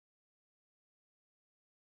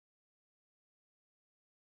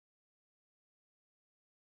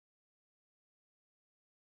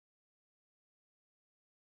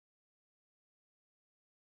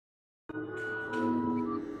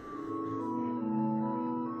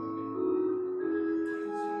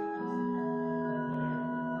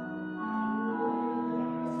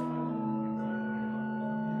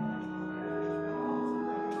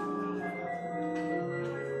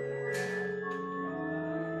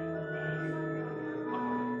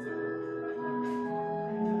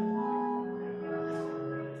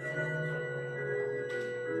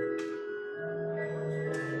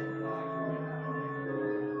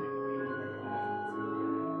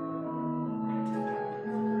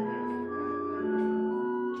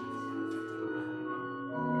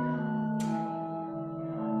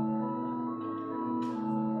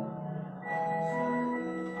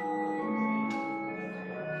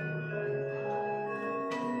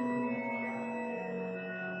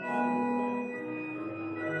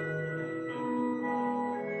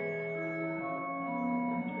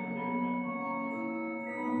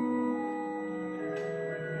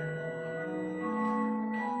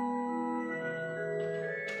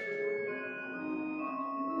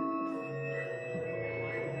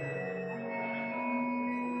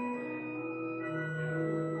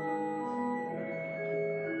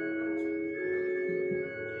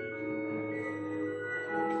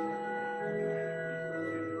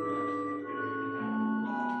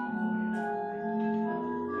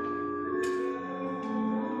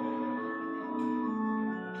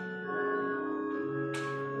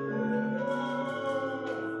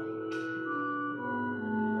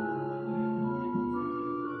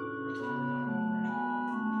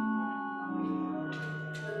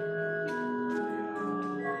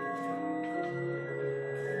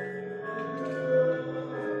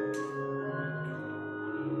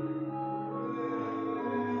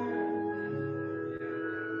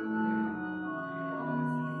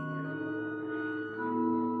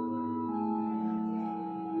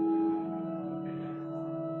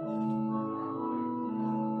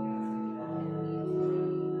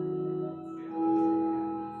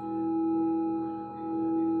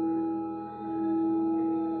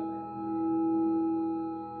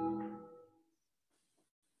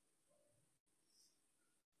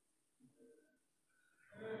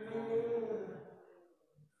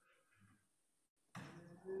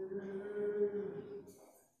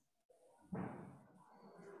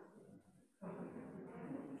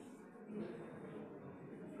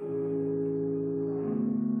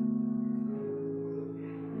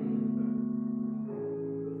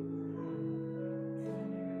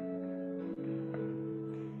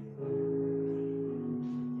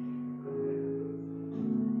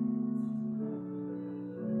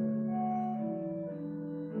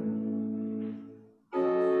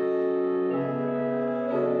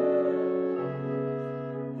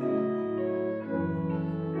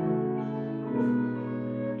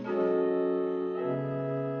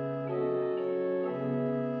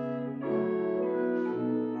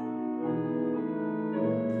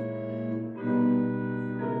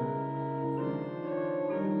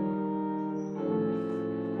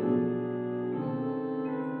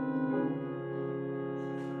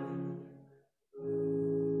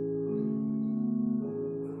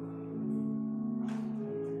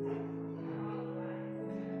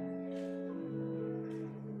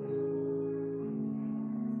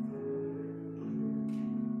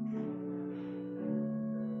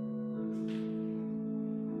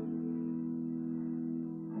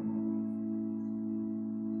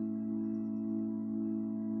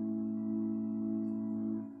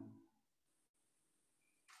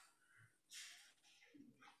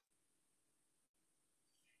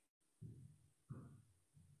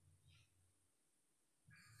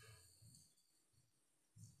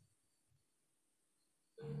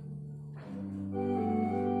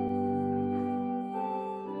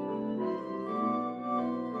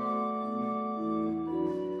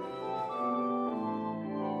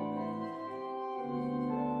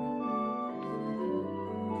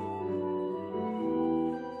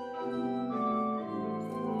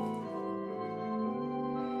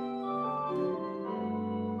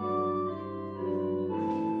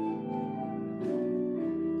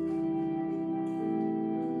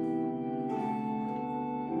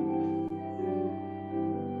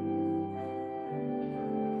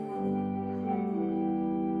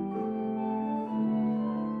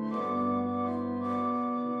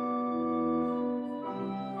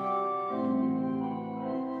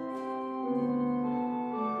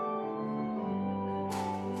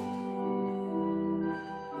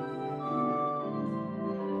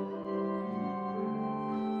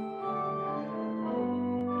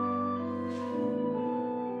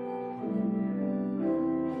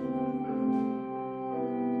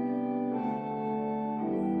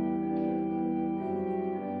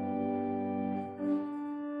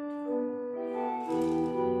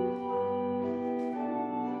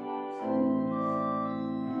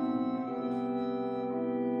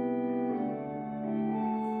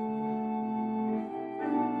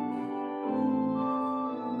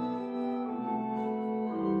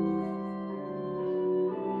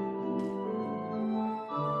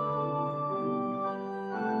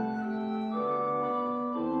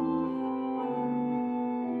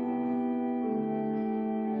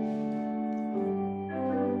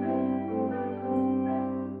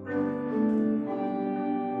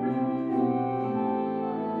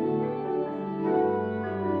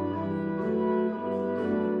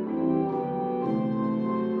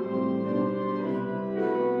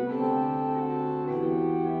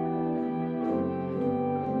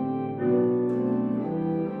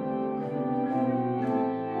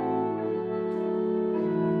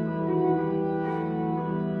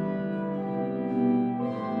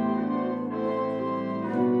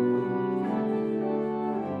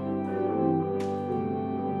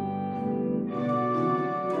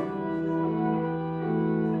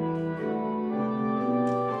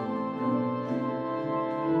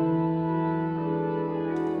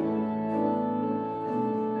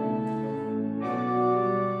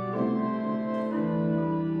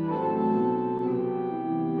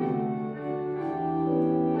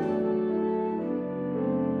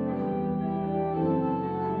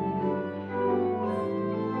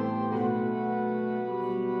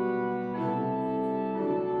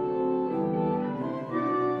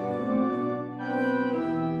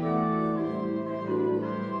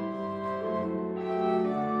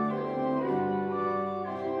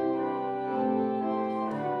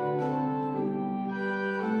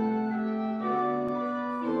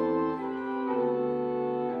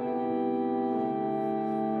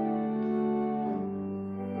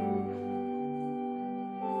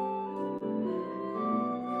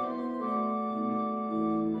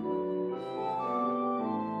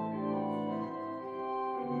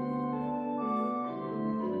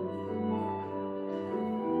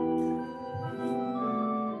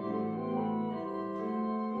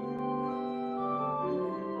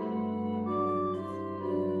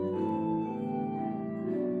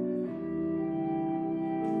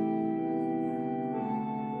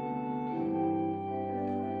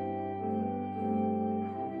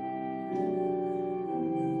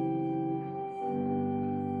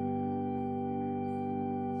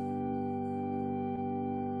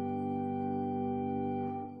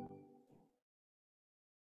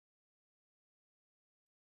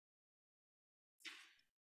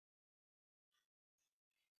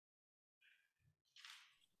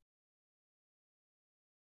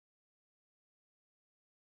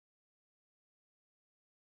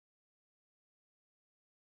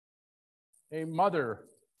a mother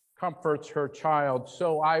comforts her child,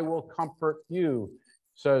 so I will comfort you,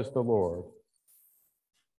 says the Lord.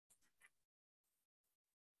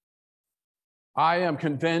 I am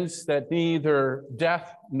convinced that neither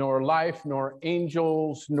death, nor life, nor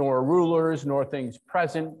angels, nor rulers, nor things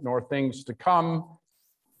present, nor things to come,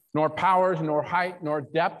 nor powers, nor height, nor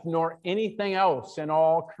depth, nor anything else in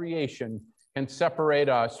all creation can separate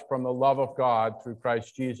us from the love of God through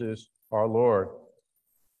Christ Jesus our Lord.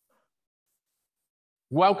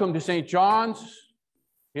 Welcome to St. John's.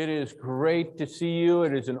 It is great to see you.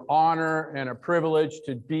 It is an honor and a privilege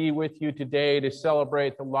to be with you today to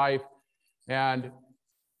celebrate the life and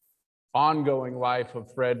ongoing life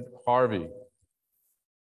of Fred Harvey.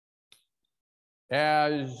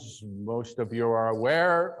 As most of you are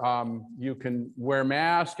aware, you can wear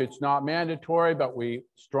masks. It's not mandatory, but we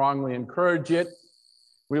strongly encourage it.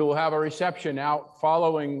 We will have a reception out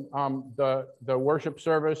following the worship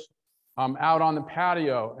service out on the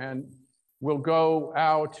patio, and we'll go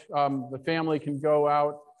out. The family can go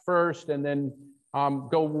out first and then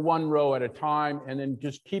go one row at a time, and then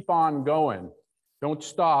just keep on going. Don't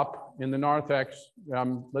stop in the narthex.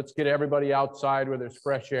 Let's get everybody outside where there's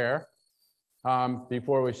fresh air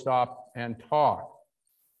before we stop and talk.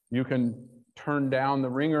 You can turn down the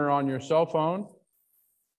ringer on your cell phone.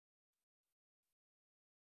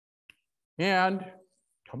 And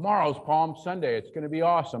tomorrow's Palm Sunday. It's going to be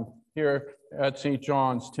awesome here at St.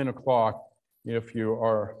 John's, 10 o'clock, if you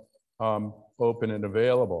are open and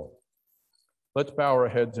available. Let's bow our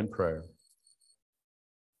heads in prayer.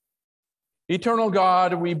 Eternal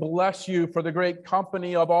God, we bless you for the great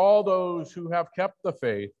company of all those who have kept the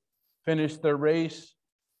faith, finished their race,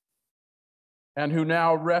 and who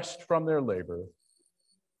now rest from their labor.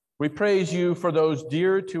 We praise you for those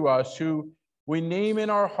dear to us who we name in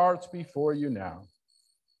our hearts before you now.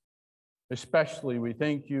 Especially we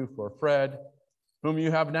thank you for Fred, whom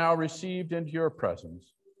you have now received into your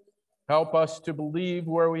presence. Help us to believe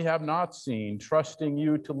where we have not seen, trusting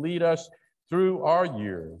you to lead us through our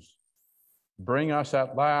years. Bring us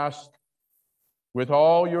at last, with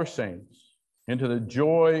all your saints, into the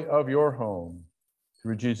joy of your home.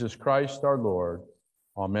 Through Jesus Christ our Lord.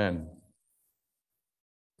 Amen.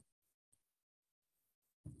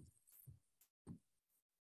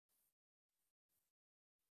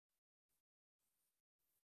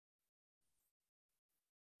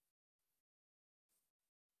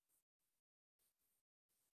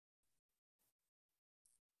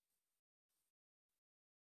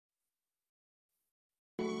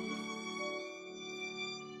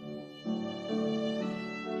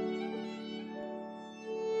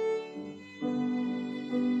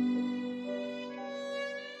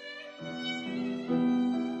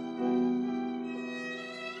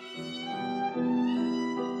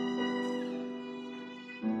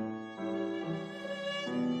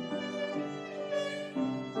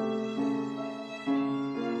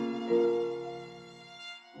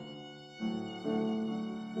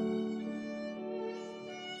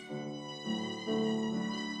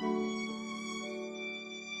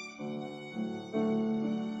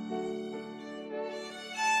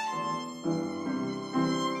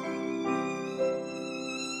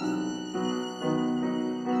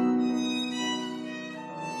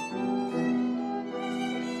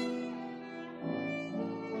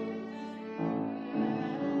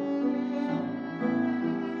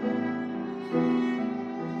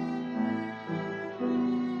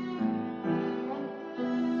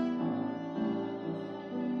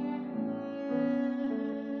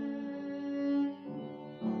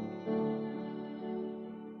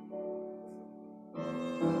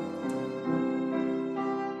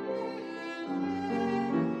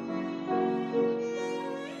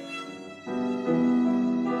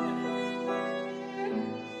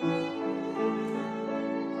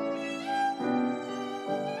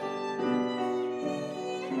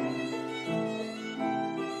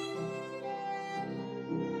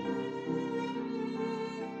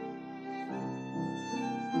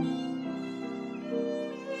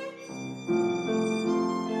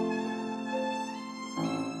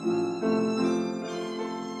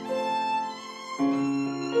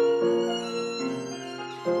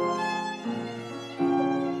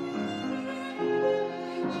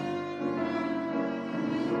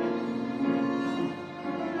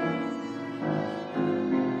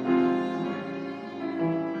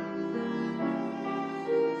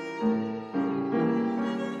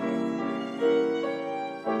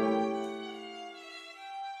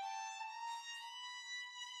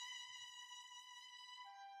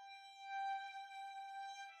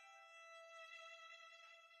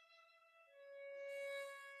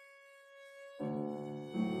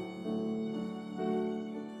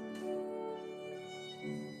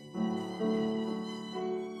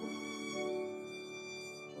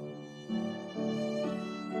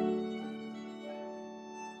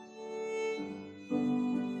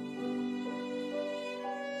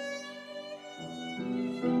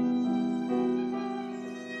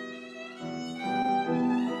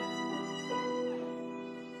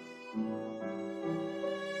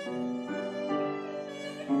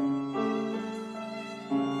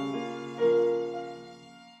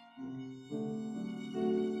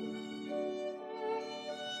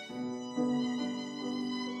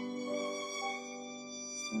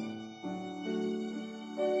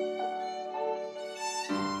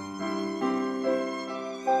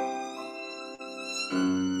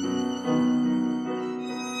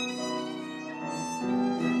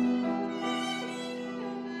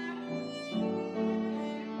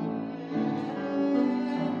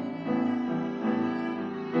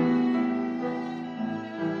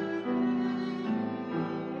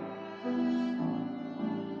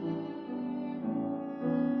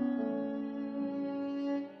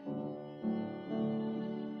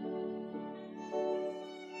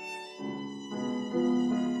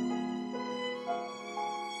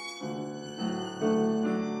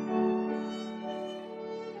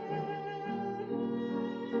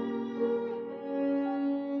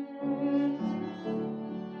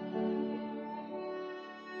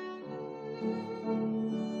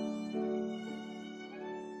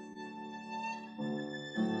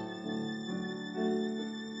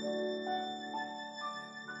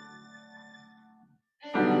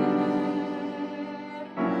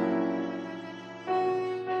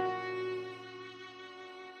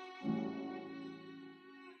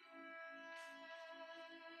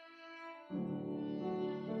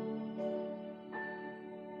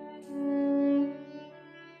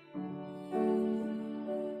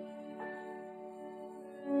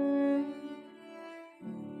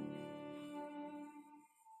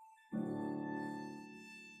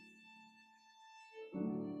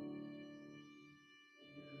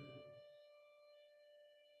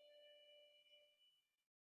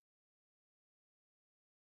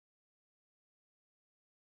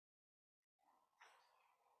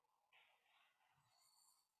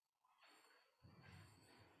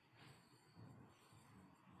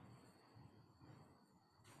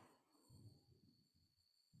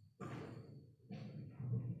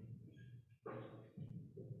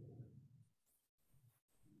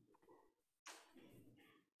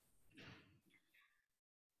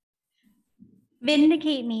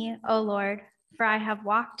 Vindicate me, O Lord, for I have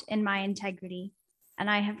walked in my integrity, and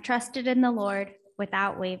I have trusted in the Lord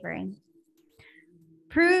without wavering.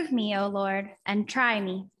 Prove me, O Lord, and try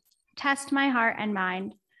me. Test my heart and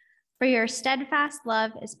mind, for your steadfast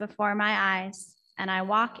love is before my eyes, and I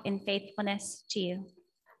walk in faithfulness to you.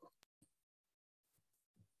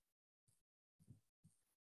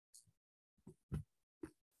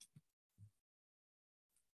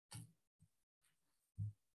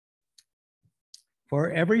 For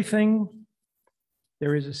everything,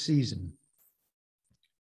 there is a season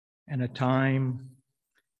and a time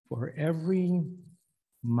for every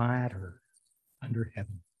matter under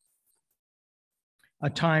heaven. A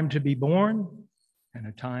time to be born and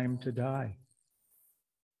a time to die.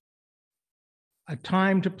 A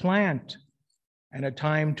time to plant and a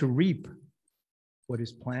time to reap what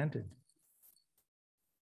is planted.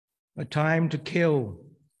 A time to kill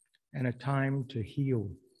and a time to heal.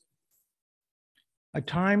 A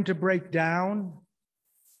time to break down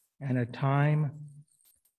and a time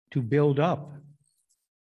to build up.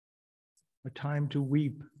 A time to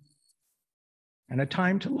weep and a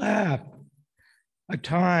time to laugh. A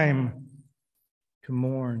time to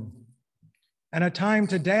mourn and a time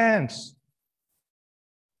to dance.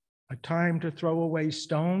 A time to throw away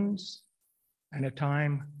stones and a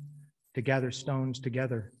time to gather stones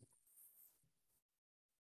together.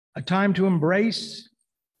 A time to embrace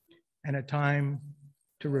and a time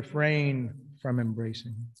to refrain from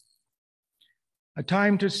embracing. A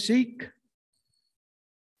time to seek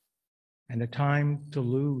and a time to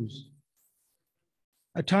lose.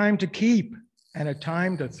 A time to keep and a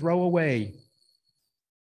time to throw away.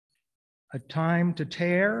 A time to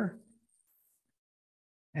tear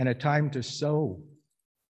and a time to sow.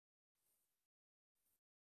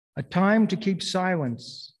 A time to keep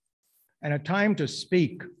silence and a time to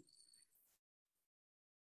speak.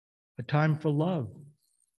 A time for love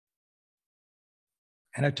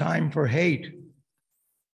and a time for hate.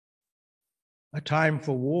 A time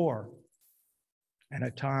for war and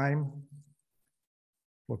a time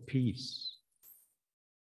for peace.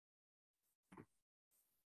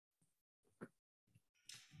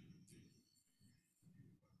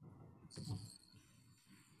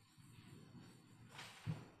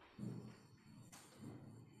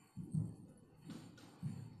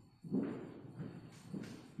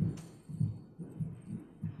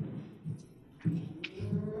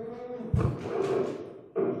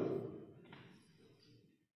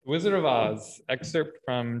 The Wizard of Oz, excerpt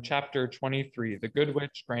from chapter 23, The Good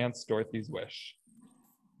Witch Grants Dorothy's Wish.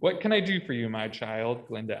 What can I do for you, my child?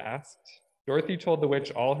 Glinda asked. Dorothy told the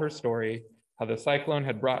witch all her story, how the cyclone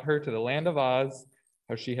had brought her to the land of Oz,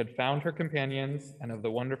 how she had found her companions, and of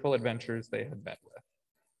the wonderful adventures they had met with.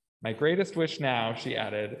 My greatest wish now, she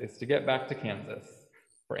added, is to get back to Kansas,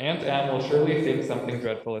 for Aunt Em will surely think something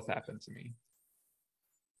dreadful has happened to me.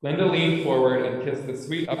 Glinda leaned forward and kissed the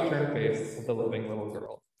sweet upturned face of the loving little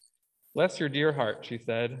girl. Bless your dear heart, she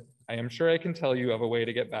said. I am sure I can tell you of a way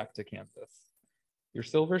to get back to Kansas. Your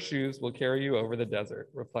silver shoes will carry you over the desert,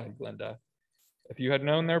 replied Glinda. If you had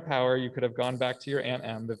known their power, you could have gone back to your Aunt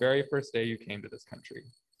Em the very first day you came to this country.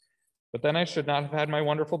 But then I should not have had my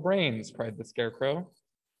wonderful brains, cried the Scarecrow.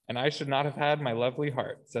 And I should not have had my lovely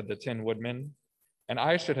heart, said the Tin Woodman. And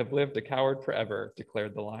I should have lived a coward forever,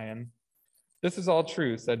 declared the Lion. This is all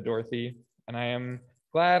true, said Dorothy, and I am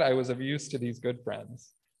glad I was of use to these good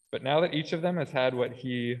friends. But now that each of them has had what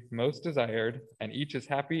he most desired, and each is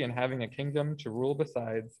happy in having a kingdom to rule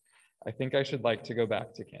besides, I think I should like to go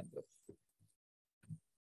back to Kansas.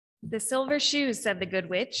 The silver shoes, said the good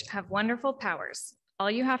witch, have wonderful powers.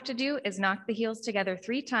 All you have to do is knock the heels together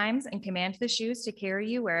 3 times and command the shoes to carry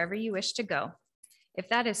you wherever you wish to go. If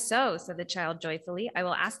that is so, said the child joyfully, I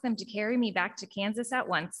will ask them to carry me back to Kansas at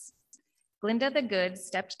once. Glinda the Good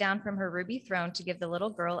stepped down from her ruby throne to give the little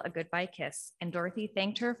girl a goodbye kiss, and Dorothy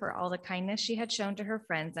thanked her for all the kindness she had shown to her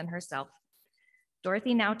friends and herself.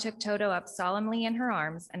 Dorothy now took Toto up solemnly in her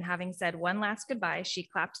arms, and having said one last goodbye, she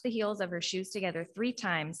clapped the heels of her shoes together 3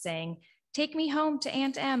 times, saying, "Take me home to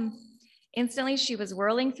Aunt Em." Instantly, she was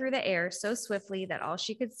whirling through the air so swiftly that all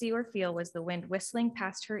she could see or feel was the wind whistling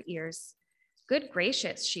past her ears. Good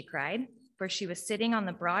gracious, she cried, for she was sitting on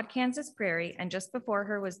the broad Kansas prairie, and just before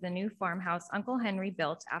her was the new farmhouse Uncle Henry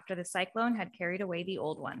built after the cyclone had carried away the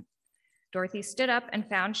old one. Dorothy stood up and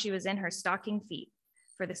found she was in her stocking feet,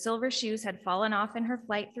 for the silver shoes had fallen off in her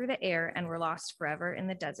flight through the air and were lost forever in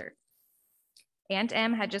the desert. Aunt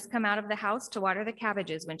Em had just come out of the house to water the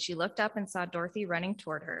cabbages when she looked up and saw Dorothy running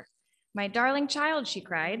toward her. "My darling child," she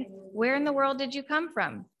cried, "where in the world did you come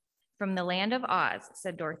from?" "From the land of Oz,"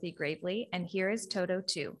 said Dorothy gravely, "and here is Toto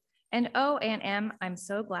too. And oh, Aunt Em, I'm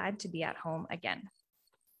so glad to be at home again.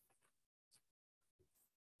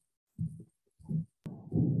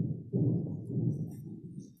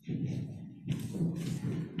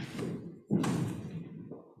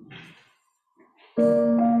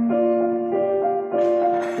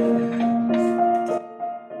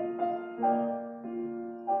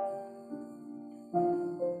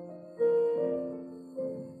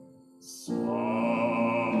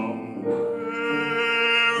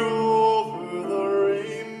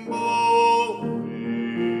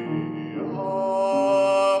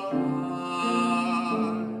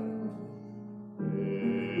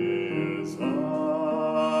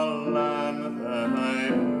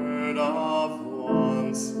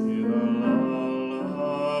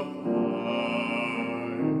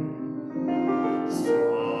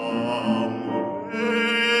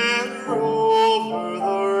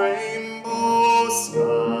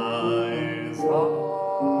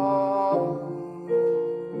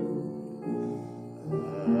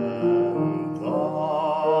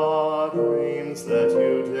 That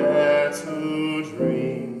you dare to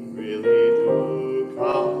dream really do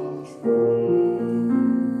come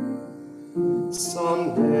true.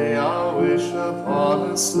 Someday I'll wish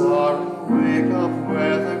upon a star and wake up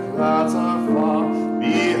where the clouds are far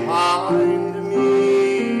behind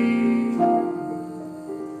me,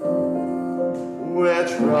 where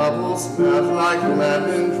troubles melt like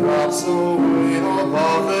lemon drops away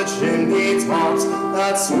above the chimney tops.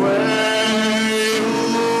 That's where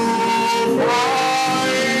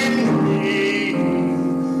find me,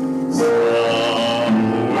 somewhere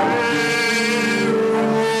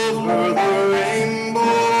over the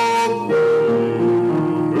rainbow.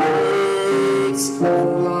 Birds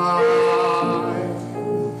fly,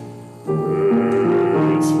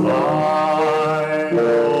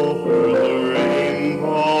 over the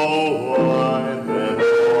rainbow, wide and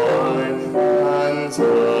wide and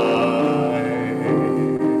high.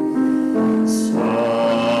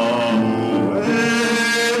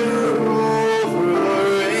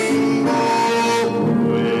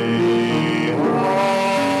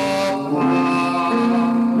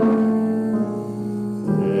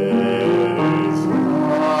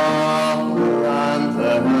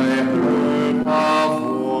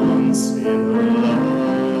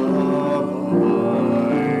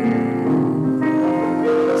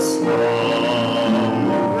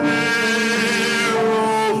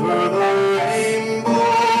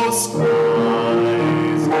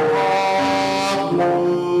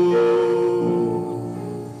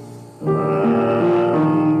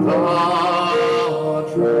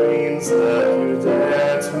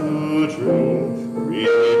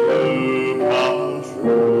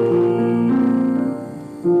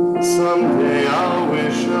 Someday I'll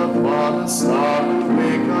wish upon a star and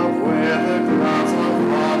wake up where the clouds are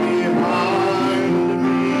far behind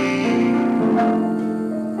me,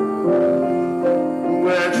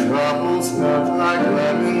 where troubles melt like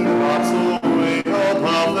lemon drops away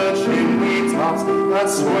above the chimney tops.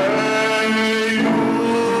 That's where you'll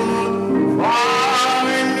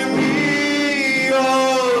find me,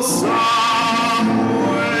 oh, somewhere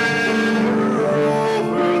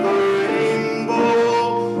over the rainbow.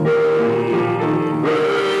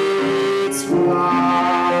 Birds fly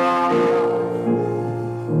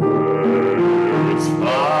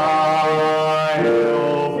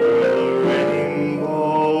over the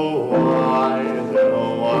rainbow, wide and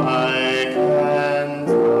wide and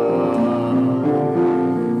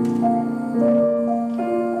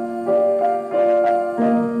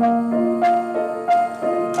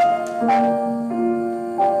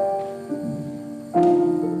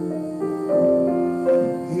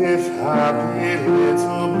if happy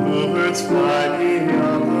little bluebirds fly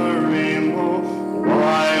beyond the rainbow,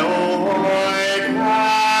 why, oh, why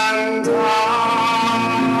can't I?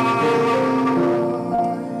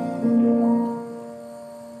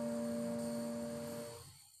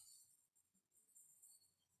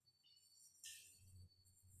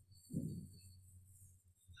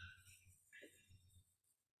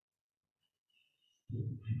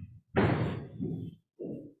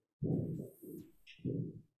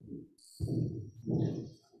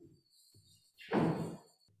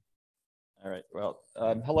 All right, well,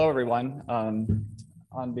 hello, everyone.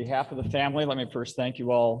 On behalf of the family, let me first thank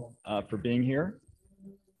you all for being here.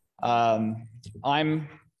 I've been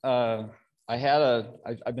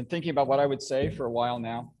thinking about what I would say for a while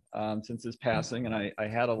now since his passing, and I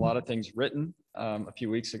had a lot of things written a few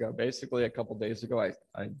weeks ago. Basically, a couple days ago,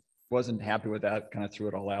 I wasn't happy with that, kind of threw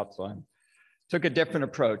it all out, so I took a different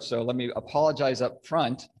approach. So let me apologize up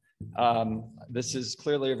front This is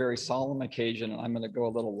clearly a very solemn occasion, and I'm going to go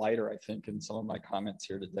a little lighter, I think, in some of my comments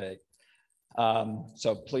here today.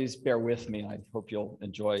 So please bear with me. I hope you'll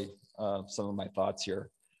enjoy some of my thoughts here.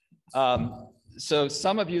 So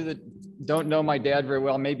some of you that don't know my dad very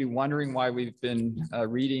well may be wondering why we've been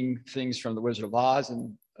reading things from The Wizard of Oz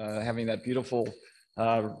and having that beautiful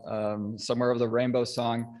Somewhere Over the Rainbow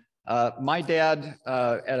song. My dad,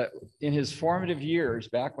 in his formative years,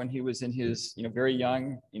 back when he was in his, very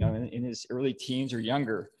young, in his early teens or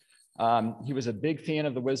younger, he was a big fan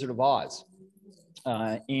of The Wizard of Oz.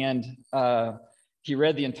 And he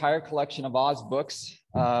read the entire collection of Oz books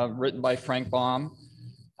written by Frank Baum.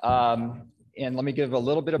 And let me give a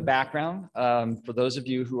little bit of background for those of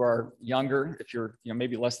you who are younger. If you're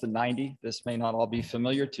maybe less than 90, this may not all be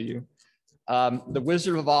familiar to you. The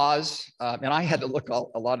Wizard of Oz, and I had to look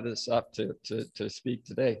a lot of this up to speak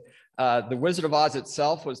today. The Wizard of Oz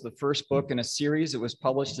itself was the first book in a series. It was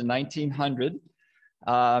published in 1900.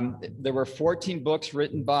 There were 14 books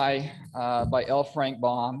written by L. Frank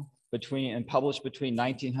Baum and published between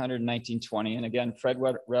 1900 and 1920. And again, Fred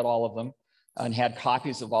read all of them and had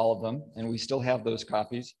copies of all of them, and we still have those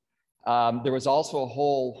copies. There was also a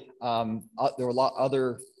whole, there were a lot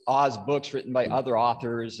other Oz books written by other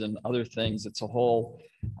authors and other things. It's a whole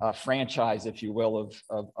franchise, if you will,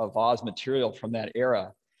 of Oz material from that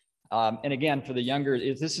era. And again, for the younger,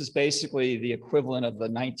 this is basically the equivalent of the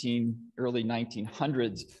early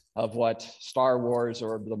 1900s of what Star Wars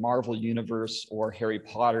or the Marvel Universe or Harry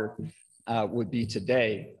Potter would be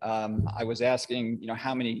today. I was asking,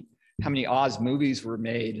 how many Oz movies were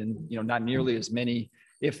made, and not nearly as many.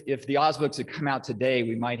 If the Oz books had come out today,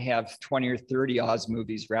 we might have 20 or 30 Oz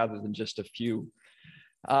movies rather than just a few.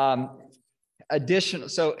 So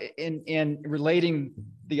in relating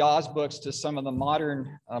the Oz books to some of the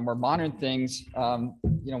modern, more modern things,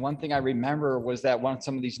 one thing I remember was that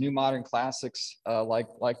some of these new modern classics, like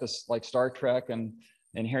Star Trek and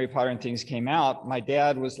Harry Potter and things came out, my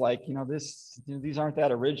dad was like, these aren't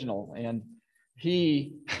that original, and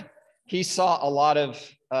he saw a lot of,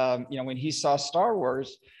 when he saw Star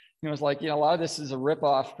Wars, he was like, a lot of this is a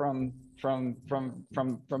ripoff from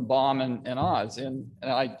Baum and Oz. And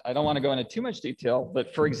I don't want to go into too much detail,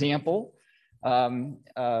 but for example, in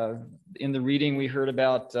the reading we heard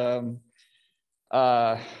about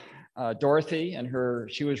Dorothy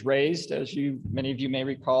and she was raised, as many of you may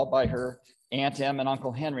recall, by her Aunt Em and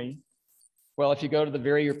Uncle Henry. Well, if you go to the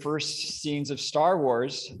very first scenes of Star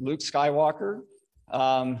Wars, Luke Skywalker,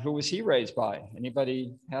 who was he raised by?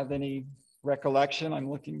 Anybody have any recollection? I'm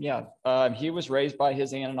looking, yeah. He was raised by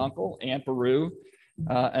his aunt and uncle, Aunt Beru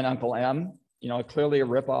and Uncle Em, clearly a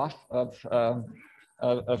ripoff of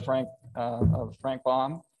Frank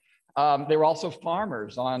Baum. They were also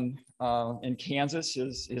farmers in Kansas.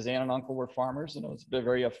 His aunt and uncle were farmers, and it was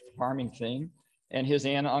a farming thing. And his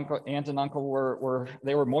aunt and uncle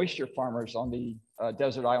were moisture farmers on the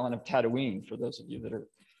desert island of Tatooine, for those of you that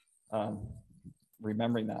are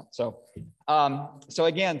remembering that. So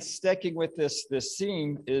again, sticking with this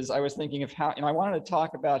theme is I was thinking of how, I wanted to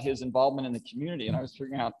talk about his involvement in the community, and I was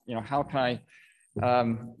figuring out, how can I,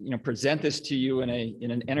 present this to you in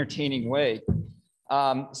an entertaining way.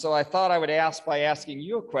 So I thought I would by asking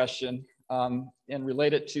you a question and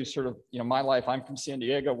relate it to sort of, my life. I'm from San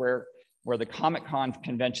Diego, where the Comic-Con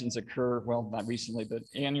conventions occur. Well, not recently, but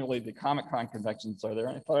annually the Comic-Con conventions are there.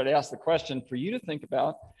 And I thought I'd ask the question for you to think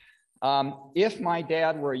about. If my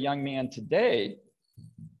dad were a young man today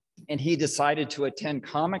and he decided to attend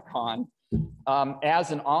Comic-Con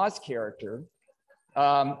as an Oz character,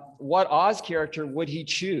 what Oz character would he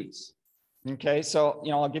choose? Okay, so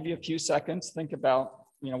I'll give you a few seconds. Think about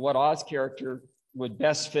what Oz character would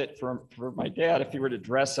best fit for my dad if he were to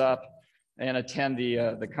dress up and attend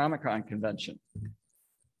the Comic-Con convention.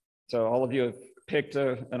 So all of you have picked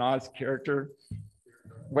an Oz character.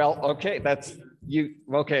 Well, okay, that's you.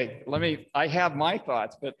 Okay, I have my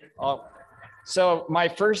thoughts, but so my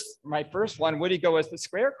first one, would he go as the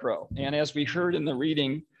Scarecrow? And as we heard in the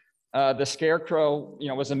reading, the Scarecrow,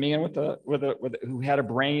 was a man who had a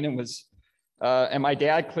brain and my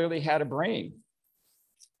dad clearly had a brain,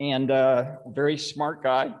 and very smart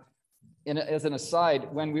guy. And as an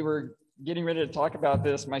aside, when we were getting ready to talk about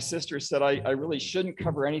this, my sister said I really shouldn't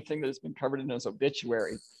cover anything that has been covered in his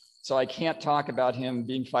obituary. So I can't talk about him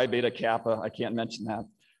being Phi Beta Kappa. I can't mention that.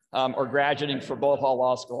 Or graduating for Bolt Hall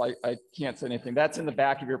Law School. I can't say anything. That's in the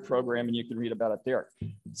back of your program, and you can read about it there.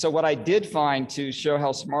 So what I did find to show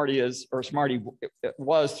how smart he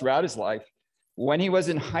was throughout his life, when he was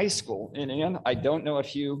in high school, and I don't know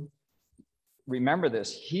if you remember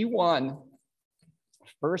this, he won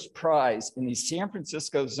first prize in the San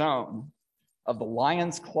Francisco zone of the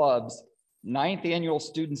Lions Club's 9th annual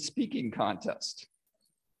student speaking contest,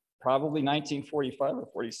 probably 1945 or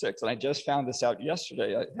 46. And I just found this out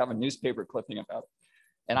yesterday. I have a newspaper clipping about it.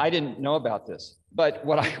 And I didn't know about this. But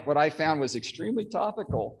what I found was extremely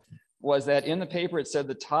topical was that in the paper, it said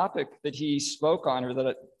the topic that he spoke on, or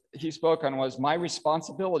that he spoke on, was my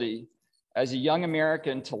responsibility as a young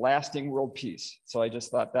American to lasting world peace. So I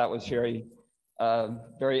just thought that was very,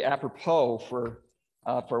 very apropos for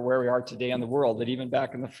where we are today in the world, that even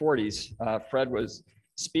back in the 40s, Fred was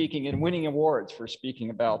speaking and winning awards for speaking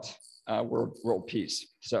about world peace.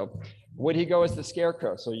 So would he go as the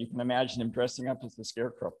Scarecrow? So you can imagine him dressing up as the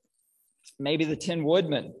Scarecrow. Maybe the Tin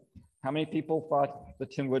Woodman. How many people thought the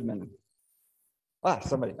Tin Woodman?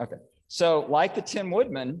 Somebody, okay. So like the Tin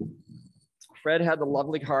Woodman, Fred had the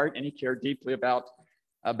lovely heart and he cared deeply about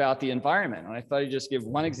the environment. And I thought I'd just give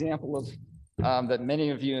one example of that many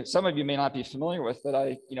of you, some of you may not be familiar with,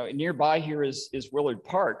 but nearby here is Willard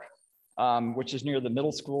Park, which is near the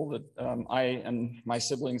middle school that I and my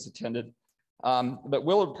siblings attended. But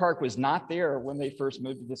Willard Park was not there when they first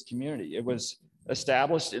moved to this community. It was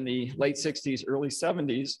established in the late 60s, early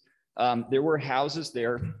 70s. There were houses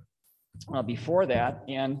there before that.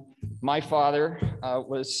 And my father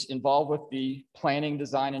was involved with the planning,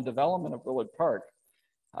 design, and development of Willard Park.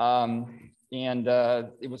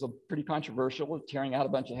 It was a pretty controversial, tearing out a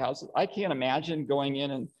bunch of houses. I can't imagine going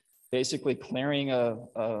in and basically clearing a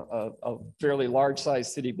fairly large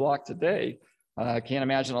size city block today. I can't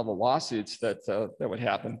imagine all the lawsuits that would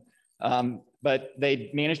happen. But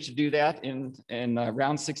they managed to do that in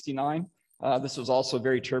around 69. This was also a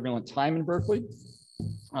very turbulent time in Berkeley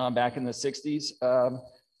back in the 60s.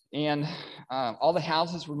 All the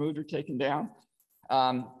houses were moved or taken down.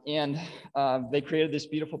 They created this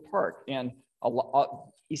beautiful park. And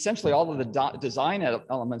essentially all of the design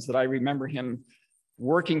elements that I remember him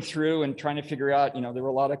working through and trying to figure out, there were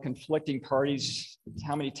a lot of conflicting parties.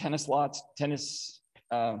 How many tennis courts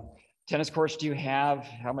do you have?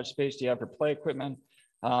 How much space do you have for play equipment?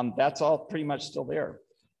 That's all pretty much still there.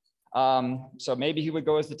 So maybe he would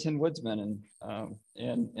go as the Tin Woodsman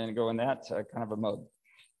and go in that kind of a mode.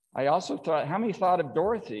 I also thought, how many thought of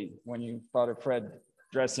Dorothy when you thought of Fred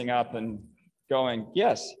dressing up and going?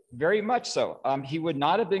 Yes, very much so. He would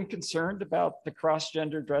not have been concerned about the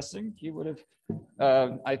cross-gender dressing. He would have,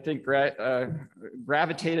 I think,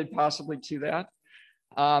 gravitated possibly to that.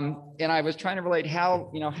 And I was trying to relate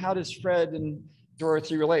how does Fred and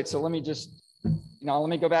Dorothy relate? So let me just, let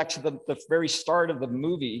me go back to the very start of the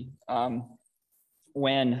movie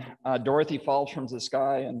when Dorothy falls from the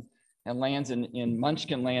sky and lands in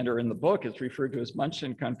Munchkin Land, or in the book, it's referred to as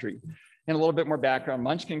Munchkin Country. And a little bit more background,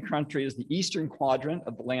 Munchkin Country is the eastern quadrant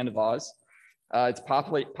of the land of Oz. It's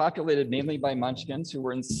populated mainly by Munchkins who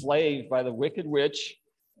were enslaved by the Wicked Witch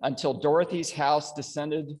until Dorothy's house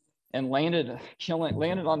descended and landed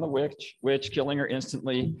on the witch, killing her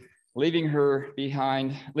instantly, leaving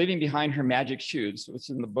behind her magic shoes, which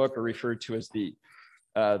in the book are referred to as the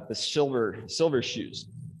silver shoes.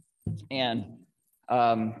 And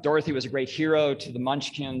Dorothy was a great hero to the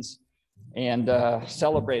Munchkins and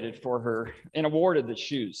celebrated for her and awarded the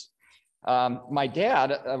shoes. My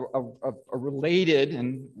dad, a related,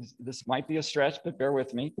 and this might be a stretch, but bear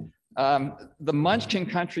with me, the Munchkin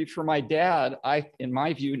Country for my dad, in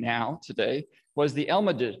my view now, today, was the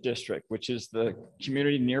Elma district, which is the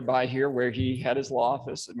community nearby here where he had his law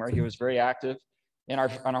office and where he was very active. And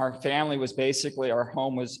our family was basically, our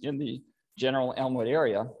home was in the general Elmwood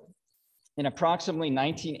area. In approximately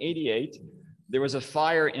 1988, there was a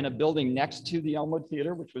fire in a building next to the Elmwood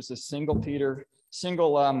Theater, which was a single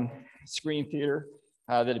screen theater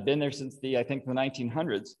that had been there since I think the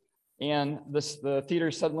 1900s. And the theater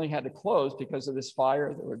suddenly had to close because of this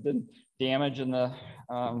fire. There had been damage and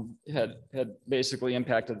had basically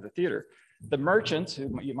impacted the theater. The merchants, who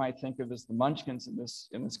you might think of as the Munchkins in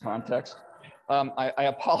this context, I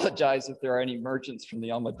apologize if there are any merchants from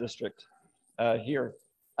the Elma district here.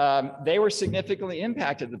 They were significantly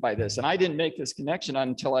impacted by this. And I didn't make this connection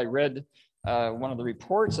until I read one of the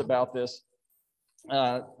reports about this.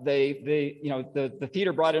 The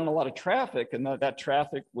theater brought in a lot of traffic, and that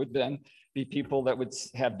traffic would then be people that would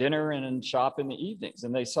have dinner and shop in the evenings.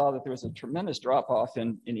 And they saw that there was a tremendous drop off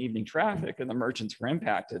in evening traffic, and the merchants were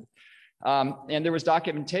impacted. And there was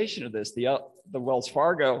documentation of this. The Wells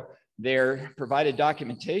Fargo there provided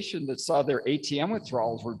documentation that saw their ATM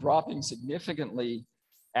withdrawals were dropping significantly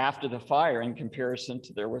after the fire in comparison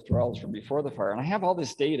to their withdrawals from before the fire. And I have all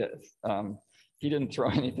this data. He didn't throw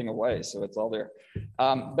anything away, so it's all there.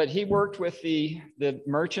 But he worked with the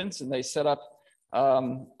merchants, and they set up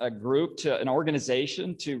a group, an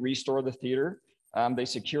organization to restore the theater. They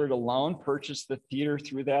secured a loan, purchased the theater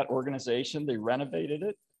through that organization. They renovated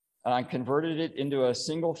it, converted it into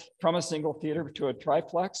from a single theater to a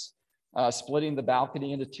triplex, splitting the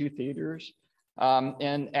balcony into 2 theaters.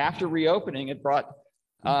 And after reopening, it brought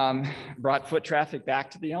foot traffic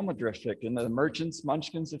back to the Elmwood district, and the merchants,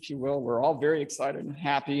 munchkins, if you will, were all very excited and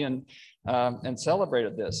happy and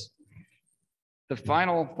celebrated this. The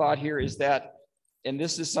final thought here is that, and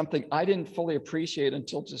this is something I didn't fully appreciate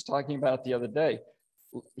until just talking about it the other day.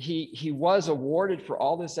 He was awarded for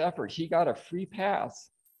all this effort. He got a free pass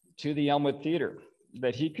to the Elmwood Theater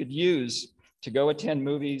that he could use to go attend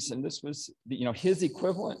movies. And this was, his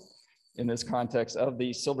equivalent in this context of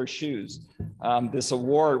the Silver Shoes. This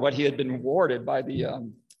award, what he had been awarded by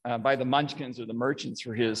the Munchkins or the merchants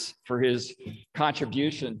for his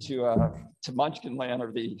contribution to Munchkin Land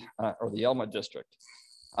or the Elmwood district.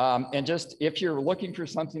 And just if you're looking for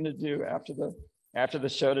something to do after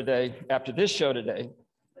this show today,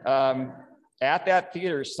 at that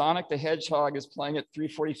theater, Sonic the Hedgehog is playing at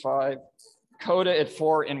 3:45, Coda at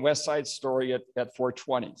 4, and West Side Story at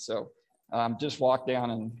 4:20. So just walk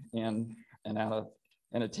down and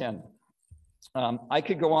attend. I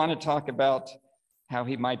could go on and talk about how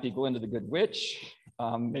he might be Glinda the Good Witch,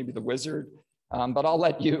 maybe the Wizard, but I'll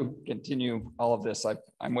let you continue all of this.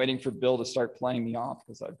 I'm waiting for Bill to start playing me off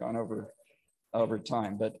because I've gone over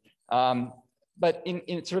time. But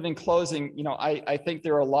in closing, I think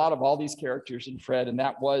there are a lot of all these characters in Fred, and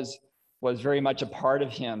that was very much a part of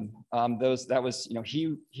him. It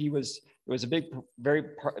was a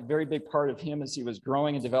very big part of him as he was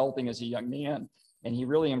growing and developing as a young man, and he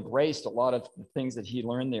really embraced a lot of the things that he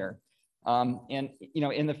learned there. And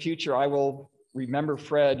in the future, I will remember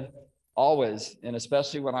Fred always, and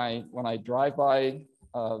especially when I drive by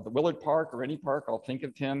the Willard Park or any park, I'll think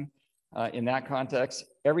of him in that context.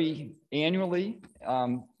 Annually,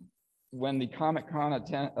 when the Comic-Con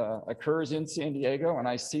occurs in San Diego, and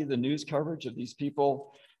I see the news coverage of these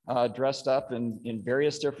people dressed up in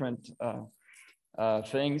various different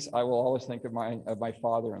things, I will always think of my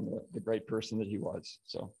father and the great person that he was.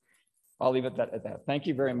 So I'll leave it at that. Thank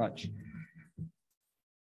you very much.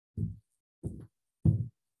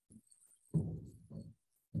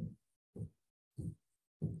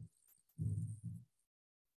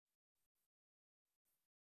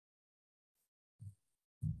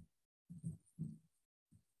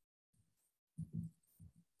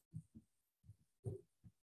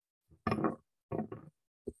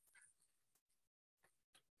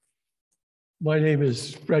 My name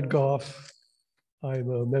is Fred Goff.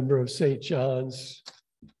 I'm a member of St. John's,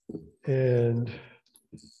 and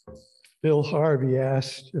Bill Harvey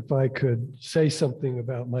asked if I could say something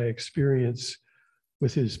about my experience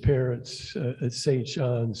with his parents at St.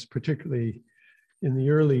 John's, particularly in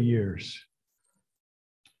the early years.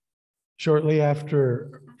 Shortly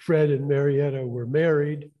after Fred and Marietta were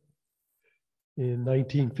married in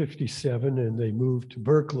 1957 and they moved to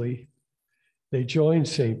Berkeley, they joined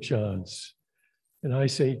St. John's. And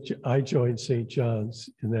I joined St. John's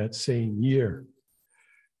in that same year.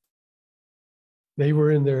 They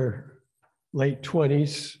were in their late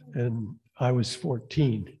 20s, and I was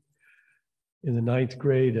 14 in the 9th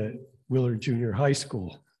grade at Willard Junior High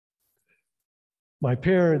School. My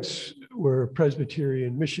parents were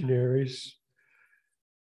Presbyterian missionaries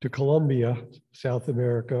to Colombia, South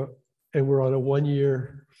America, and were on a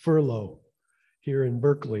 1-year furlough here in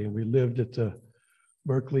Berkeley, and we lived at the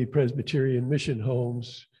Berkeley Presbyterian Mission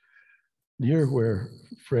Homes, near where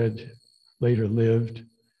Fred later lived,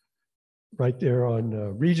 right there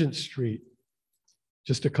on Regent Street,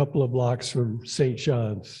 just a couple of blocks from St.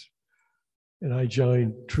 John's. And I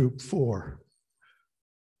joined Troop 4.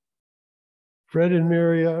 Fred and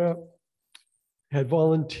Marietta had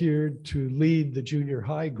volunteered to lead the junior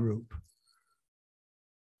high group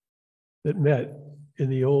that met in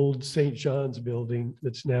the old St. John's building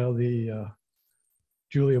that's now the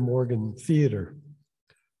Julia Morgan Theater.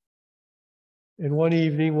 And one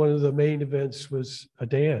evening, one of the main events was a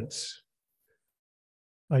dance.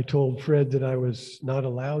 I told Fred that I was not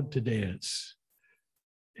allowed to dance,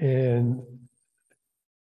 and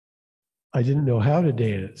I didn't know how to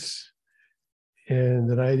dance, and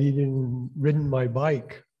that I'd even ridden my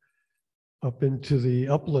bike up into the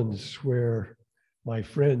uplands where my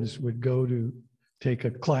friends would go to take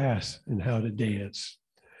a class in how to dance.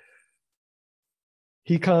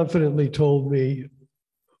 He confidently told me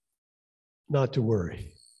not to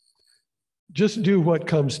worry. Just do what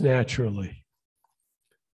comes naturally.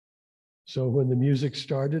 So when the music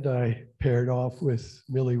started, I paired off with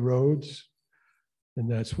Millie Rhodes, and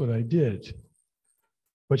that's what I did.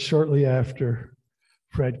 But shortly after,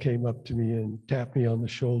 Fred came up to me and tapped me on the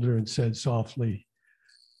shoulder and said softly,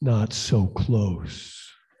 "Not so close."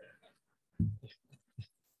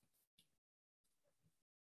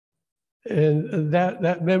 And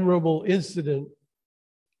that memorable incident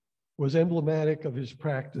was emblematic of his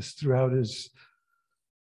practice throughout his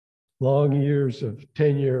long years of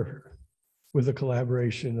tenure with the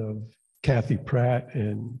collaboration of Kathy Pratt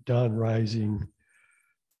and Don Rising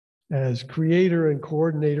as creator and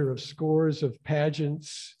coordinator of scores of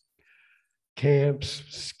pageants, camps,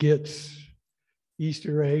 skits,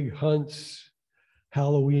 Easter egg hunts,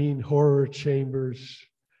 Halloween horror chambers,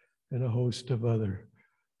 and a host of other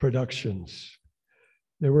productions.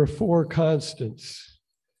 There were 4 constants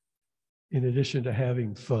in addition to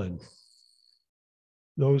having fun.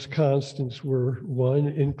 Those constants were: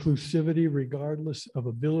 1, inclusivity regardless of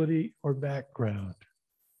ability or background;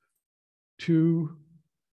 2,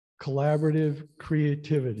 collaborative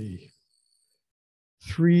creativity;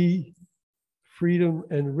 3, freedom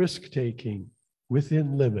and risk-taking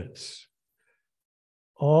within limits,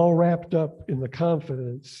 all wrapped up in the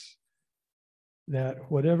confidence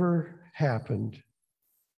that whatever happened,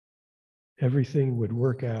 everything would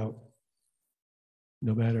work out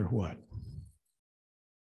no matter what.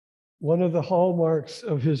 One of the hallmarks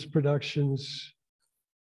of his productions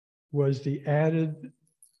was the added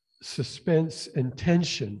suspense and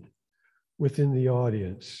tension within the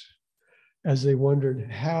audience as they wondered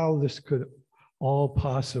how this could all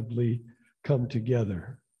possibly come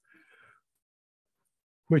together,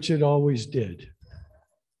 which it always did.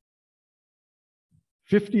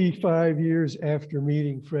 55 years after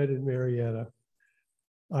meeting Fred and Marietta,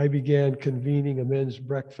 I began convening a men's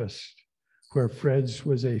breakfast where Fred's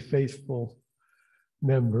was a faithful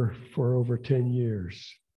member for over 10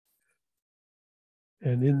 years.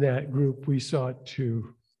 And in that group, we sought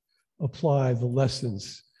to apply the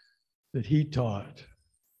lessons that he taught.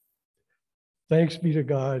 Thanks be to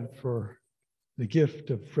God for the gift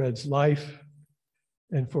of Fred's life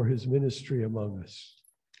and for his ministry among us.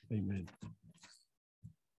 Amen.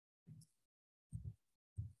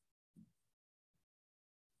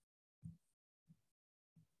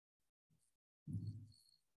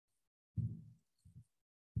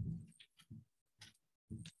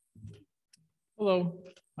 Hello,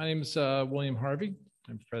 my name is William Harvey.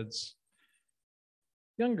 I'm Fred's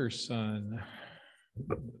younger son.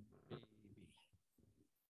 The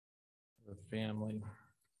family.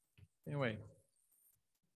 Anyway,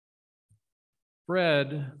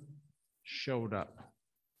 Fred showed up.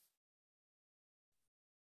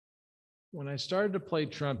 When I started to play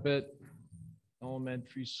trumpet,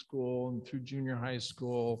 elementary school and through junior high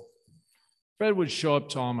school, Fred would show up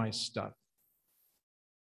to all my stuff.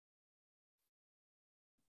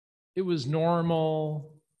 It was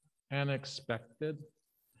normal and expected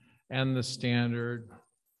and the standard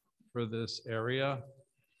for this area.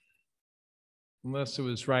 Unless it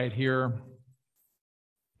was right here,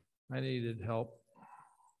 I needed help.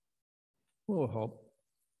 A little help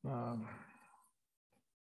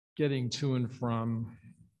getting to and from.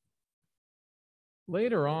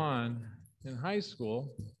 Later on in high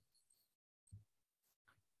school,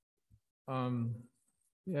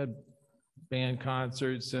 we had band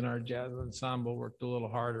concerts and our jazz ensemble worked a little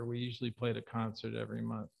harder. We usually played a concert every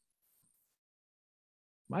month.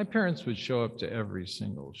 My parents would show up to every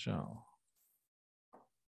single show.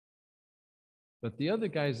 But the other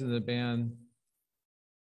guys in the band,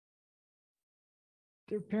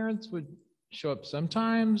 their parents would show up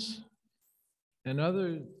sometimes, and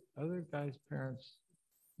other guys' parents,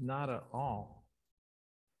 not at all.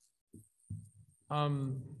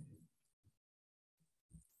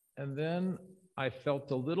 And then I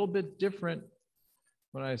felt a little bit different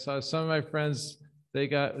when I saw some of my friends,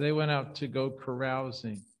 they went out to go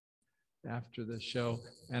carousing after the show,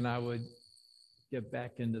 and I would get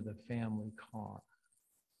back into the family car.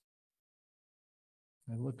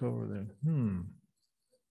 I look over there,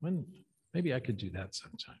 when maybe I could do that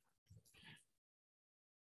sometime,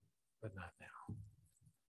 but not now.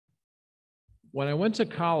 When I went to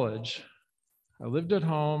college, I lived at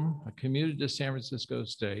home. I commuted to San Francisco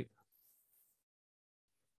State.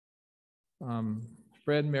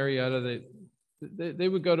 Fred and Marietta, they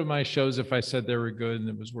would go to my shows if I said they were good and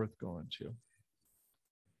it was worth going to.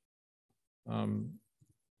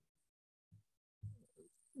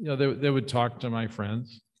 They would talk to my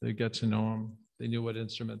friends. They'd get to know them. They knew what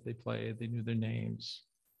instrument they played. They knew their names.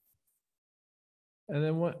 And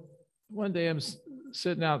then one day I'm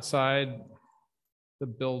sitting outside the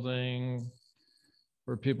building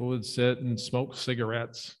where people would sit and smoke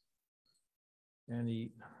cigarettes and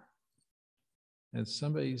eat. And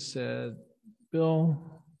somebody said,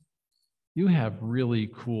 "Bill, you have really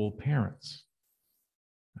cool parents.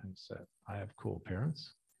 I said, I have cool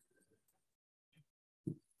parents.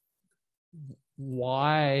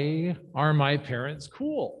 Why are my parents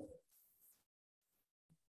cool?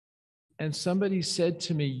 And somebody said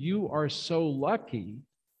to me, you are so lucky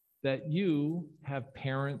that you have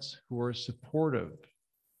parents who are supportive.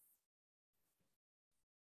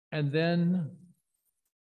 And then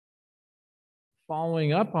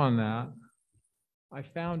following up on that, I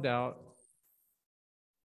found out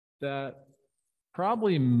that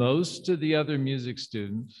probably most of the other music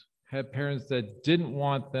students had parents that didn't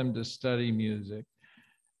want them to study music.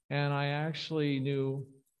 And I actually knew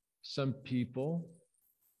some people,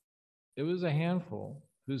 it was a handful,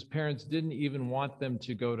 whose parents didn't even want them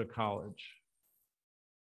to go to college.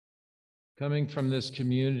 Coming from this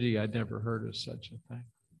community, I'd never heard of such a thing.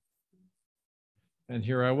 And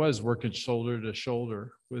here I was working shoulder to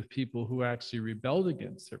shoulder with people who actually rebelled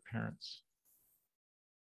against their parents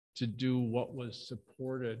to do what was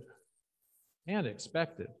supported and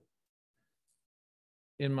expected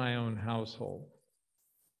in my own household.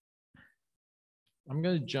 I'm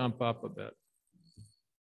going to jump up a bit.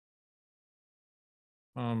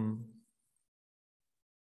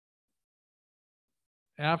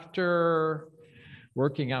 After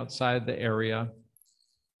working outside the area,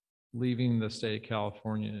 leaving the state of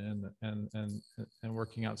California and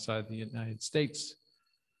working outside the United States,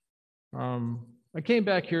 I came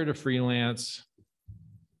back here to freelance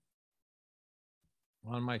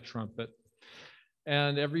on my trumpet.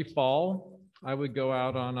 And every fall, I would go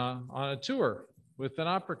out on a tour with an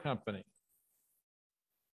opera company.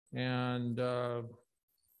 And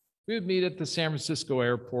we would meet at the San Francisco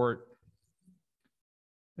airport.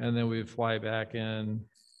 And then we'd fly back in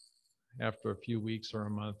after a few weeks or a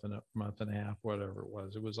month and a half, whatever it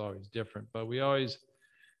was. It was always different, but we always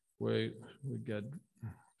would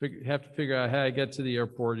have to figure out how to get to the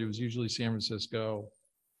airport. It was usually San Francisco.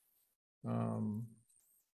 And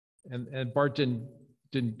Bart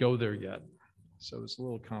didn't go there yet, so it was a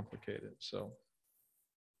little complicated. So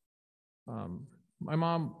my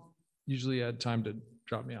mom usually had time to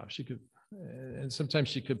drop me off. She could, and sometimes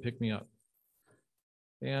she could pick me up.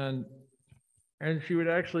 And she would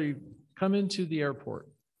actually come into the airport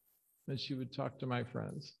and she would talk to my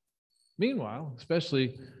friends. Meanwhile,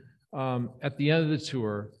 especially at the end of the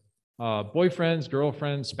tour, boyfriends,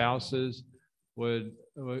 girlfriends, spouses would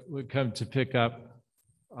come to pick up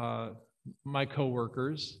my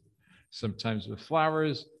coworkers, sometimes with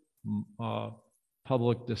flowers,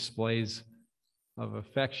 public displays of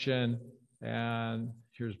affection. And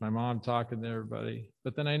here's my mom talking to everybody.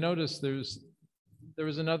 But then I noticed there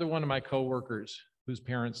was another one of my coworkers whose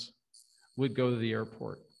parents would go to the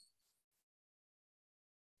airport.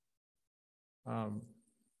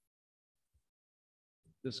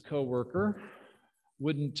 This coworker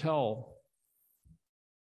wouldn't tell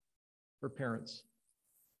her parents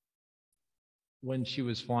when she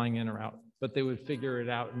was flying in or out, but they would figure it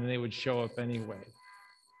out and they would show up anyway.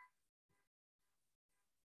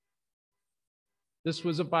 This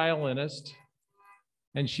was a violinist,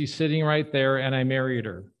 and she's sitting right there, and I married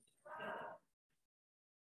her.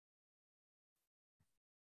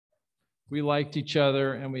 We liked each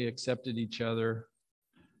other and we accepted each other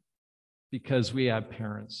because we have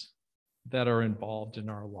parents that are involved in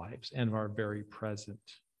our lives and are very present.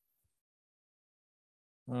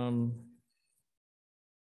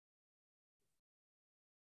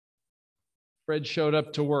 Fred showed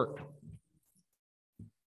up to work.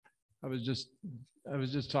 I was just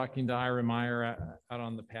talking to Ira Meyer out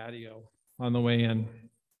on the patio on the way in,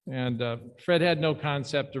 and Fred had no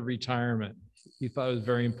concept of retirement. He thought it was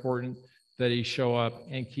very important that he show up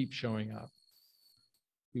and keep showing up.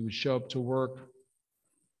 He would show up to work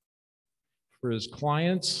for his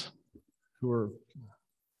clients, who are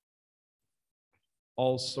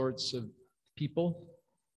all sorts of people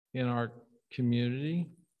in our community,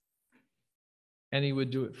 and he would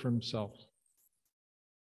do it for himself.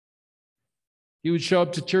 He would show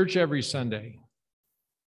up to church every Sunday,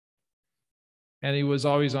 and he was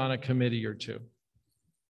always on a committee or two.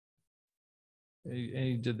 And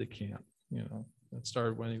he did the camp, that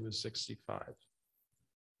started when he was 65.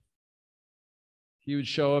 He would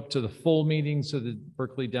show up to the full meetings of the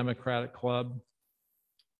Berkeley Democratic Club,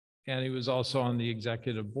 and he was also on the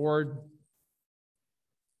executive board.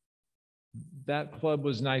 That club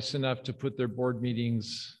was nice enough to put their board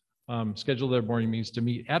meetings, schedule their board meetings to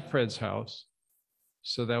meet at Fred's house.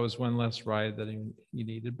 So that was one less ride that he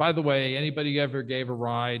needed. By the way, anybody who ever gave a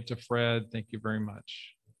ride to Fred, thank you very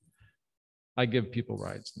much. I give people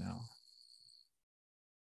rides now.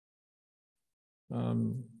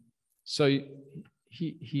 So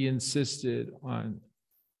he insisted on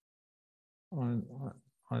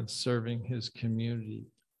serving his community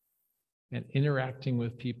and interacting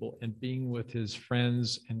with people and being with his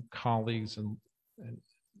friends and colleagues and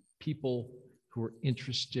people who were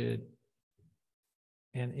interested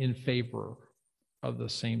and in favor of the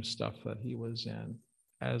same stuff that he was in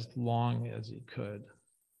as long as he could,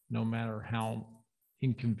 no matter how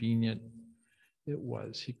inconvenient it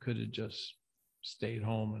was. He could have just stayed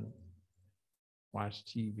home and watched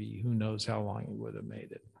TV. Who knows how long he would have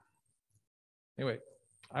made it. Anyway,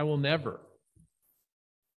 I will never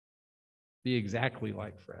be exactly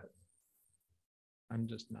like Fred. I'm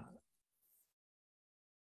just not.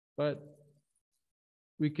 But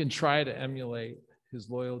we can try to emulate his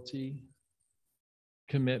loyalty,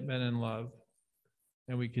 commitment, and love.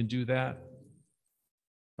 And we can do that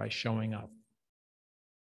by showing up.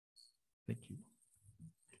 Thank you.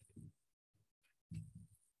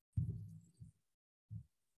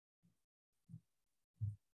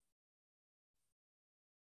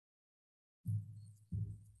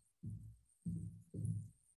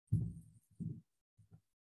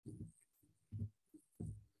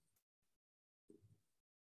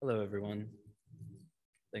 Hello, everyone.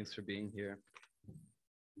 Thanks for being here.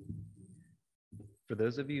 For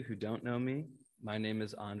those of you who don't know me, my name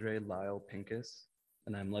is Andre Lyle Pincus,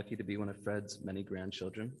 and I'm lucky to be one of Fred's many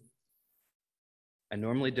grandchildren. I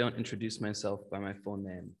normally don't introduce myself by my full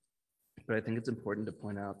name, but I think it's important to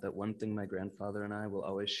point out that one thing my grandfather and I will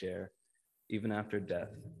always share, even after death,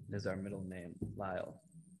 is our middle name, Lyle.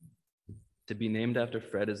 To be named after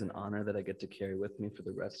Fred is an honor that I get to carry with me for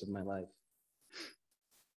the rest of my life.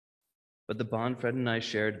 But the bond Fred and I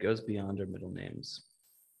shared goes beyond our middle names.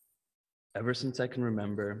 Ever since I can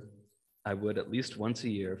remember, I would at least once a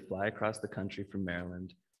year fly across the country from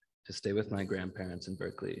Maryland to stay with my grandparents in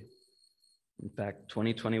Berkeley. In fact,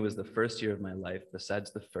 2020 was the first year of my life,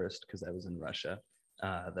 besides the first, because I was in Russia,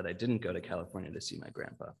 that I didn't go to California to see my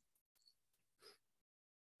grandpa.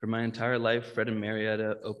 For my entire life, Fred and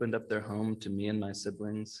Marietta opened up their home to me and my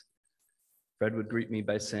siblings. Fred would greet me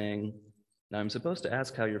by saying, "Now I'm supposed to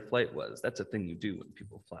ask how your flight was. That's a thing you do when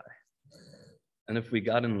people fly." And if we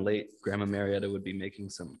got in late, Grandma Marietta would be making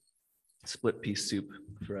some split pea soup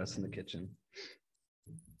for us in the kitchen,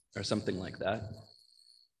 or something like that.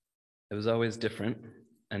 It was always different,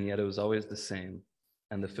 and yet it was always the same.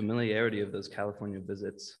 And the familiarity of those California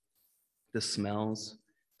visits, the smells,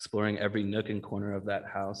 exploring every nook and corner of that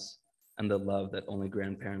house, and the love that only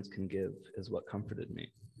grandparents can give is what comforted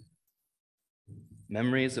me.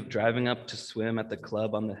 Memories of driving up to swim at the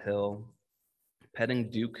club on the hill, petting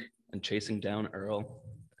Duke and chasing down Earl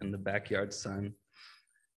in the backyard sun,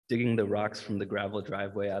 digging the rocks from the gravel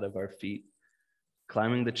driveway out of our feet,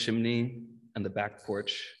 climbing the chimney and the back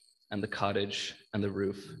porch and the cottage and the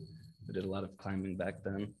roof. We did a lot of climbing back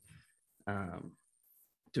then.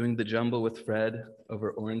 Doing the jumble with Fred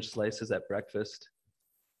over orange slices at breakfast,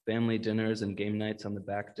 family dinners and game nights on the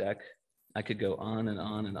back deck. I could go on and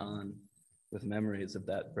on and on with memories of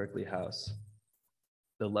that Berkeley house.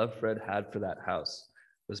 The love Fred had for that house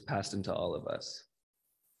was passed into all of us.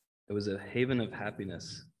 It was a haven of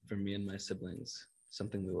happiness for me and my siblings,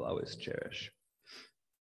 something we will always cherish.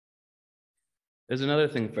 There's another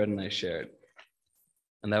thing Fred and I shared,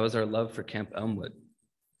 and that was our love for Camp Elmwood.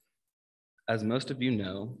 As most of you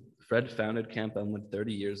know, Fred founded Camp Elmwood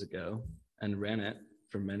 30 years ago and ran it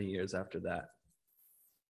for many years after that.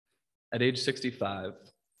 At age 65,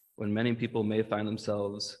 when many people may find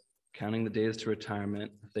themselves counting the days to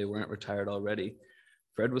retirement if they weren't retired already,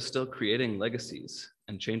 Fred was still creating legacies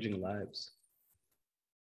and changing lives.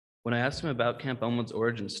 When I asked him about Camp Elmwood's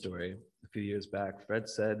origin story a few years back, Fred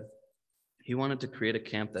said he wanted to create a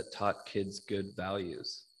camp that taught kids good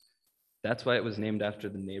values. That's why it was named after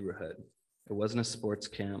the neighborhood. It wasn't a sports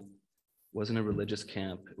camp, it wasn't a religious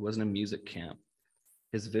camp, it wasn't a music camp.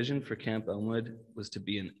 His vision for Camp Elmwood was to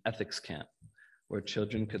be an ethics camp where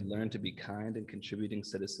children could learn to be kind and contributing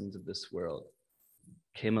citizens of this world.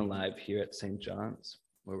 Came alive here at St. John's,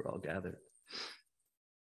 where we're all gathered.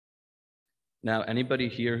 Now, anybody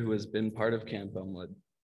here who has been part of Camp Elmwood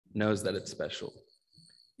knows that it's special.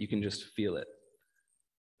 You can just feel it.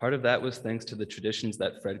 Part of that was thanks to the traditions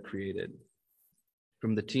that Fred created.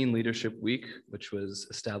 From the Teen Leadership Week, which was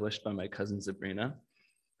established by my cousin Sabrina,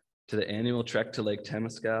 to the annual trek to Lake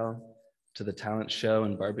Temescal, to the talent show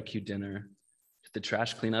and barbecue dinner, to the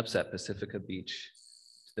trash cleanups at Pacifica Beach,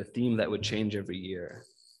 to the theme that would change every year,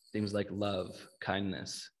 themes like love,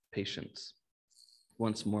 kindness, patience.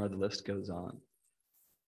 Once more, the list goes on.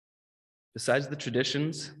 Besides the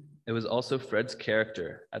traditions, it was also Fred's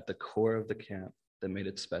character at the core of the camp that made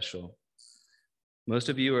it special. Most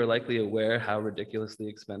of you are likely aware how ridiculously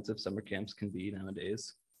expensive summer camps can be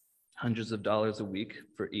nowadays. Hundreds of dollars a week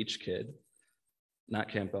for each kid. Not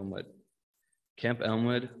Camp Elmwood. Camp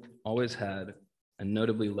Elmwood always had a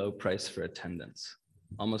notably low price for attendance,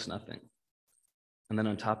 almost nothing. And then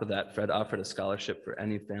on top of that, Fred offered a scholarship for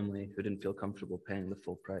any family who didn't feel comfortable paying the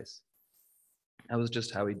full price. That was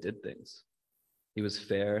just how he did things. He was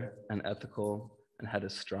fair and ethical and had a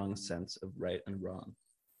strong sense of right and wrong.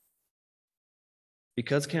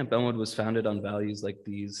 Because Camp Elmwood was founded on values like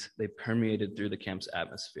these, they permeated through the camp's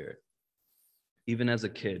atmosphere. Even as a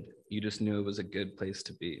kid, you just knew it was a good place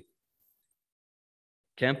to be.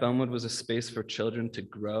 Camp Elmwood was a space for children to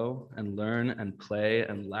grow and learn and play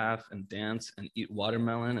and laugh and dance and eat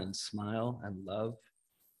watermelon and smile and love.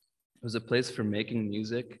 It was a place for making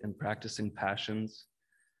music and practicing passions,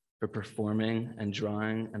 for performing and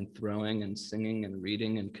drawing and throwing and singing and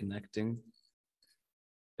reading and connecting.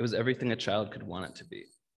 It was everything a child could want it to be.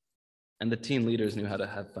 And the teen leaders knew how to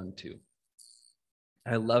have fun too.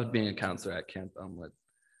 I loved being a counselor at Camp Elmwood,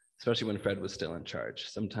 especially when Fred was still in charge.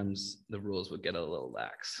 Sometimes the rules would get a little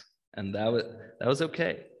lax, and that was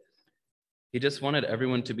okay. He just wanted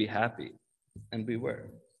everyone to be happy, and we were.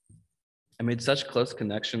 I made such close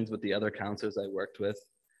connections with the other counselors I worked with.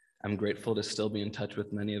 I'm grateful to still be in touch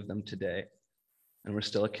with many of them today, and we're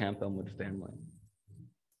still a Camp Elmwood family.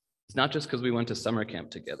 It's not just because we went to summer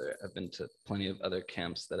camp together. I've been to plenty of other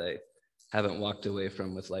camps that I haven't walked away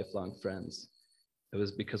from with lifelong friends. It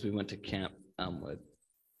was because we went to Camp Elmwood.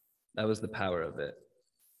 That was the power of it.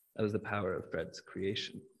 That was the power of Fred's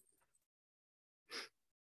creation.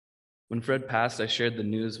 When Fred passed, I shared the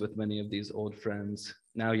news with many of these old friends,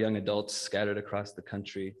 now young adults scattered across the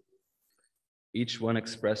country. Each one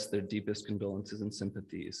expressed their deepest condolences and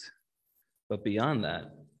sympathies. But beyond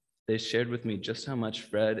that, they shared with me just how much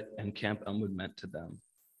Fred and Camp Elmwood meant to them.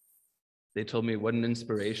 They told me what an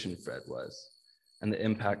inspiration Fred was and the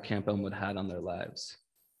impact Camp Elmwood had on their lives.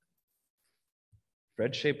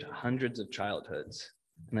 Fred shaped hundreds of childhoods,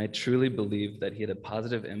 and I truly believe that he had a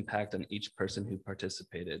positive impact on each person who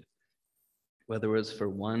participated, whether it was for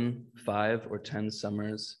 1, 5, or 10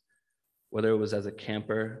 summers, whether it was as a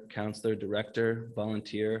camper, counselor, director,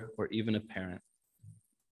 volunteer, or even a parent.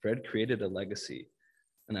 Fred created a legacy,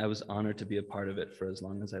 and I was honored to be a part of it for as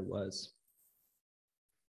long as I was.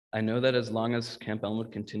 I know that as long as Camp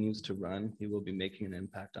Elmwood continues to run, he will be making an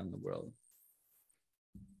impact on the world.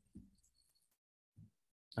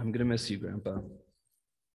 I'm gonna miss you, Grandpa,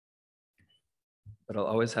 but I'll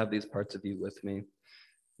always have these parts of you with me.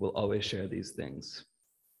 We'll always share these things.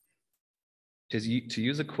 To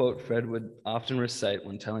use a quote Fred would often recite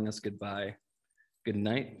when telling us goodbye, good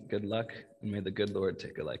night, good luck, and may the good Lord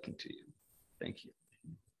take a liking to you. Thank you.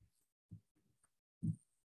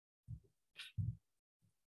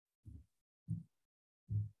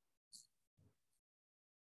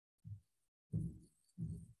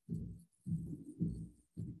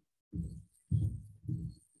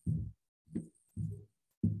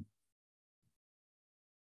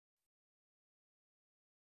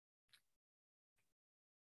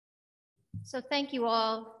 So thank you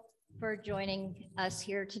all for joining us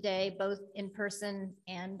here today, both in person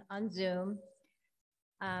and on Zoom,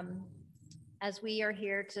 as we are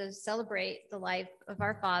here to celebrate the life of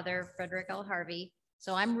our father, Frederick L. Harvey.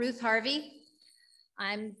 So I'm Ruth Harvey.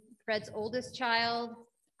 I'm Fred's oldest child.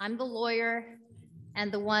 I'm the lawyer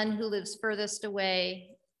and the one who lives furthest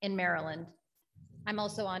away in Maryland. I'm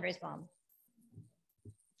also Andre's mom.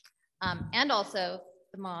 And also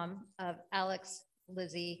the mom of Alex,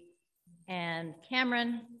 Lizzie, and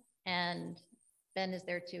Cameron, and Ben is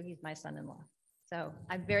there too. He's my son-in-law. So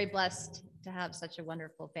I'm very blessed to have such a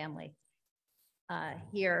wonderful family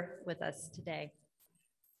here with us today.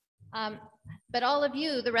 But all of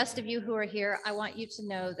you, the rest of you who are here, I want you to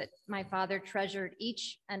know that my father treasured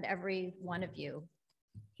each and every one of you.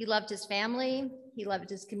 He loved his family. He loved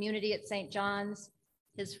his community at St. John's,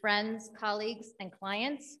 his friends, colleagues, and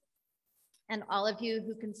clients, and all of you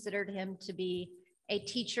who considered him to be a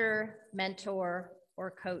teacher, mentor,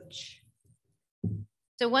 or coach.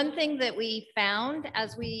 So one thing that we found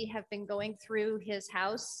as we have been going through his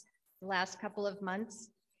house the last couple of months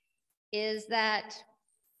is that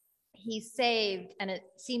he saved, and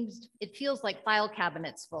it feels like file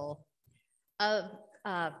cabinets full of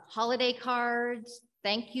holiday cards,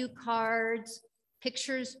 thank you cards,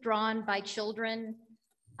 pictures drawn by children,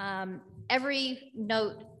 every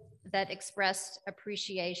note that expressed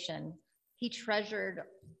appreciation. He treasured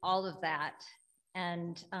all of that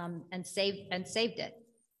and saved it.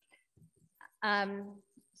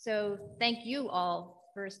 So thank you all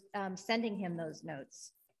for sending him those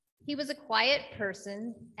notes. He was a quiet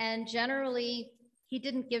person, and generally he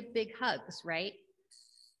didn't give big hugs, right?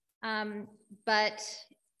 But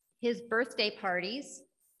his birthday parties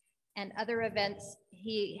and other events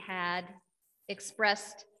he had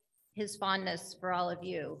expressed his fondness for all of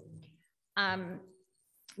you.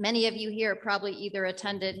 Many of you here probably either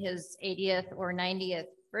attended his 80th or 90th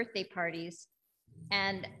birthday parties.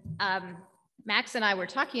 And Max and I were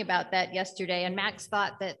talking about that yesterday, and Max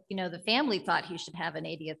thought that, you know, the family thought he should have an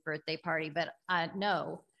 80th birthday party, but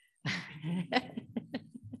no.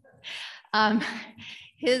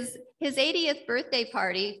 His 80th birthday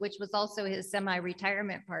party, which was also his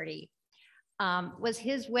semi-retirement party, was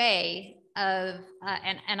his way of,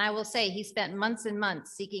 and I will say he spent months and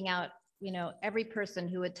months seeking out, you know, every person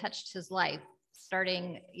who had touched his life,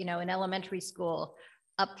 starting, you know, in elementary school,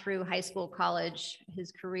 up through high school, college,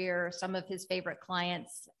 his career, some of his favorite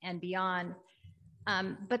clients and beyond.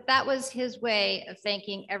 But that was his way of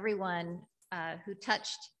thanking everyone who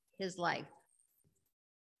touched his life.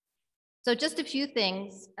 So just a few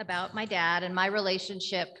things about my dad and my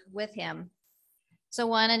relationship with him. So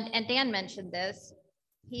one, and Dan mentioned this,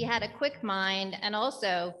 he had a quick mind, and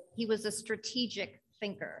also he was a strategic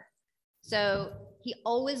thinker. So he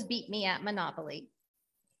always beat me at Monopoly.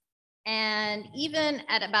 And even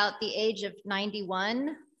at about the age of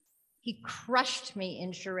 91, he crushed me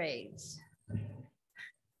in charades.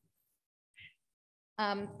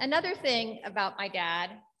 Another thing about my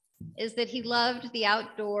dad is that he loved the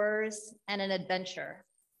outdoors and an adventure.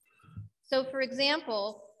 So for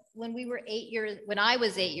example, when I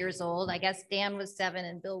was 8 years old, I guess Dan was 7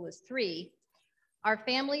 and Bill was 3, our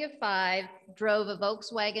family of 5 drove a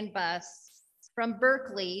Volkswagen bus from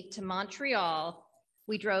Berkeley to Montreal.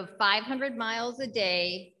 We drove 500 miles a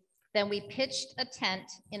day. Then we pitched a tent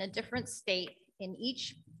in a different state in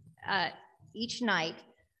each night,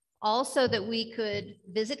 all so that we could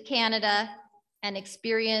visit Canada and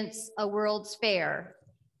experience a World's Fair.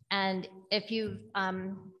 And if you've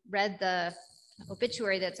read the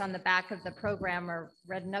obituary that's on the back of the program or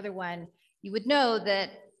read another one, you would know that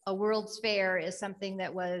a World's Fair is something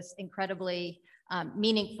that was incredibly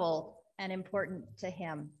meaningful and important to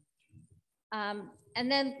him. And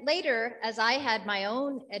then later, as I had my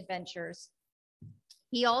own adventures,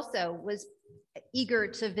 he also was eager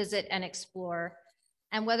to visit and explore.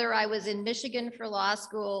 And whether I was in Michigan for law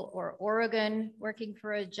school, or Oregon working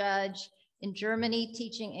for a judge, in Germany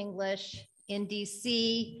teaching English, in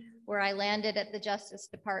DC, where I landed at the Justice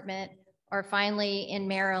Department, or finally in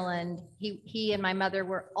Maryland, he and my mother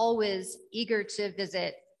were always eager to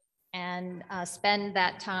visit and spend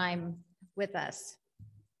that time with us.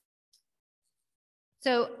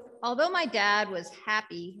 So although my dad was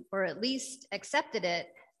happy, or at least accepted it,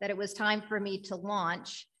 that it was time for me to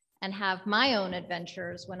launch and have my own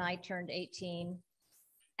adventures when I turned 18.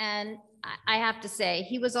 And I have to say,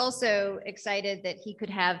 he was also excited that he could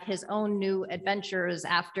have his own new adventures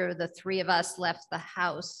after the 3 of us left the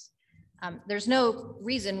house. There's no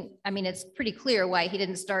reason, I mean, it's pretty clear why he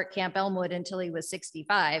didn't start Camp Elmwood until he was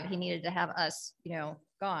 65. He needed to have us, you know,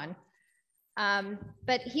 gone.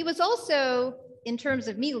 But he was also, in terms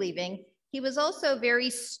of me leaving, he was also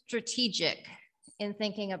very strategic in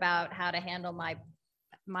thinking about how to handle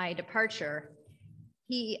my departure.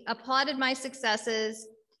 He applauded my successes,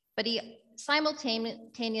 but he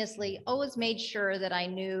simultaneously always made sure that I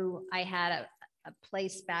knew I had a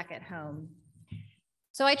place back at home.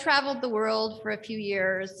 So I traveled the world for a few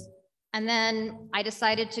years, and then I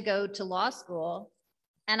decided to go to law school.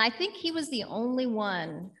 And I think he was the only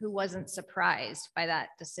one who wasn't surprised by that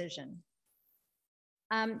decision.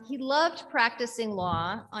 He loved practicing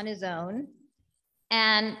law on his own.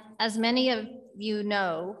 And as many of you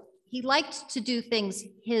know, he liked to do things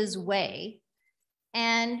his way.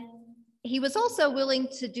 And he was also willing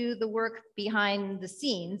to do the work behind the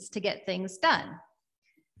scenes to get things done.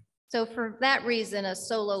 So for that reason, a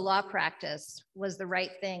solo law practice was the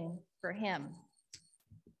right thing for him.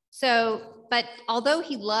 So, but although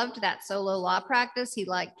he loved that solo law practice, he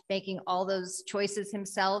liked making all those choices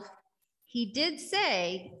himself, he did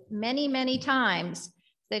say many, many times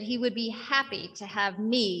that he would be happy to have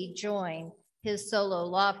me join his solo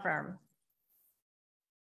law firm.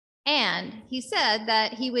 And he said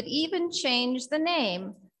that he would even change the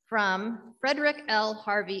name from Frederick L.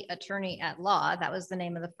 Harvey Attorney at Law, that was the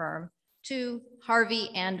name of the firm, to Harvey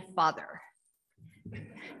and Father.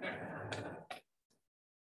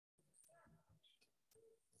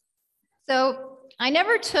 So I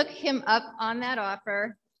never took him up on that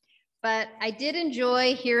offer, but I did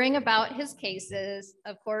enjoy hearing about his cases,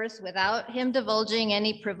 of course, without him divulging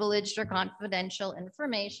any privileged or confidential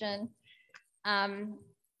information.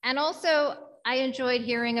 And also, I enjoyed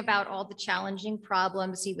hearing about all the challenging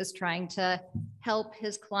problems he was trying to help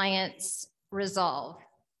his clients resolve.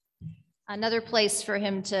 Another place for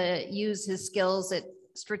him to use his skills at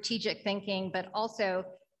strategic thinking, but also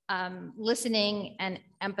listening and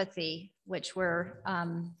empathy, which were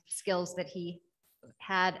skills that he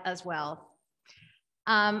had as well.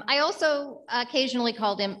 I also occasionally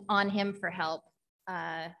called on him for help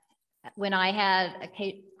when I had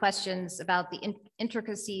questions about the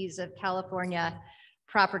intricacies of California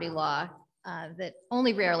property law that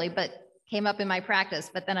only rarely, but came up in my practice,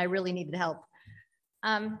 but then I really needed help.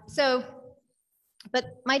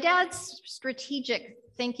 But my dad's strategic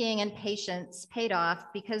thinking and patience paid off,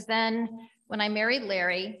 because then when I married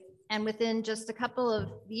Larry, and within just a couple of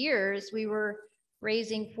years, we were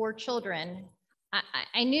raising 4 children,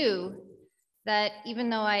 I knew that even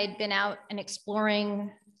though I had been out and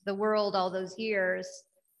exploring the world all those years,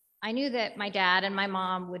 I knew that my dad and my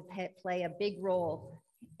mom would play a big role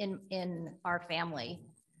in our family.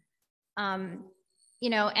 You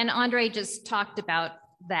know, and Andre just talked about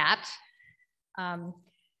that.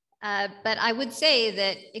 But I would say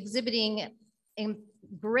that exhibiting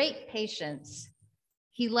great patience,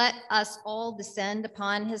 he let us all descend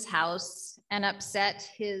upon his house and upset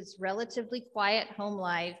his relatively quiet home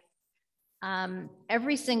life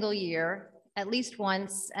every single year, at least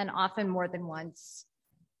once, and often more than once.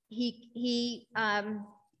 He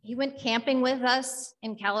went camping with us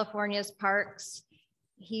in California's parks.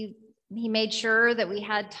 He made sure that we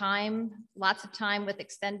had time, lots of time with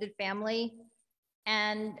extended family.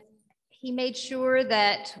 And he made sure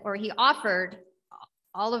that, or he offered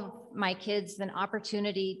all of my kids an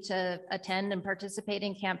opportunity to attend and participate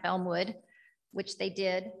in Camp Elmwood, which they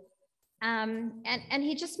did. And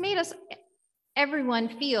he just made everyone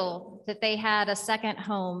feel that they had a second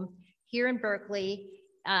home here in Berkeley,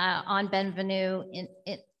 on Benvenue,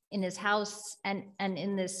 in his house and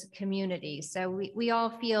in this community. So we all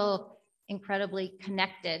feel incredibly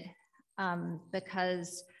connected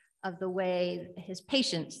because of the way his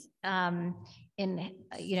patience in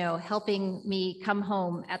helping me come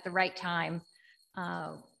home at the right time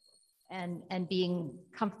and being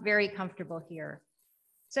very comfortable here.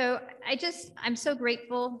 So I'm so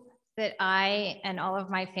grateful that I and all of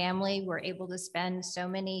my family were able to spend so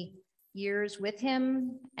many years with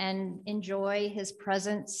him and enjoy his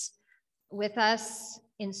presence with us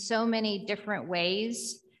in so many different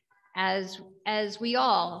ways as we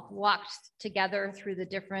all walked together through the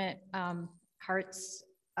different parts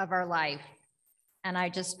of our life. And I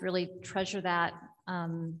just really treasure that.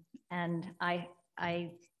 And I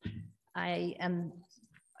am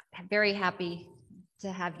very happy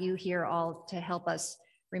to have you here all to help us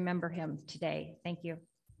remember him today. Thank you.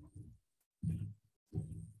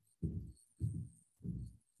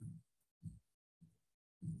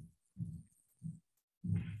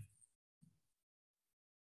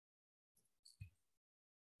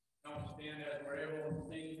 Now stand as we're able to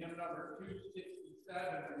sing hymn number 267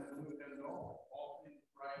 and move them all things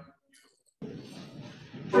right.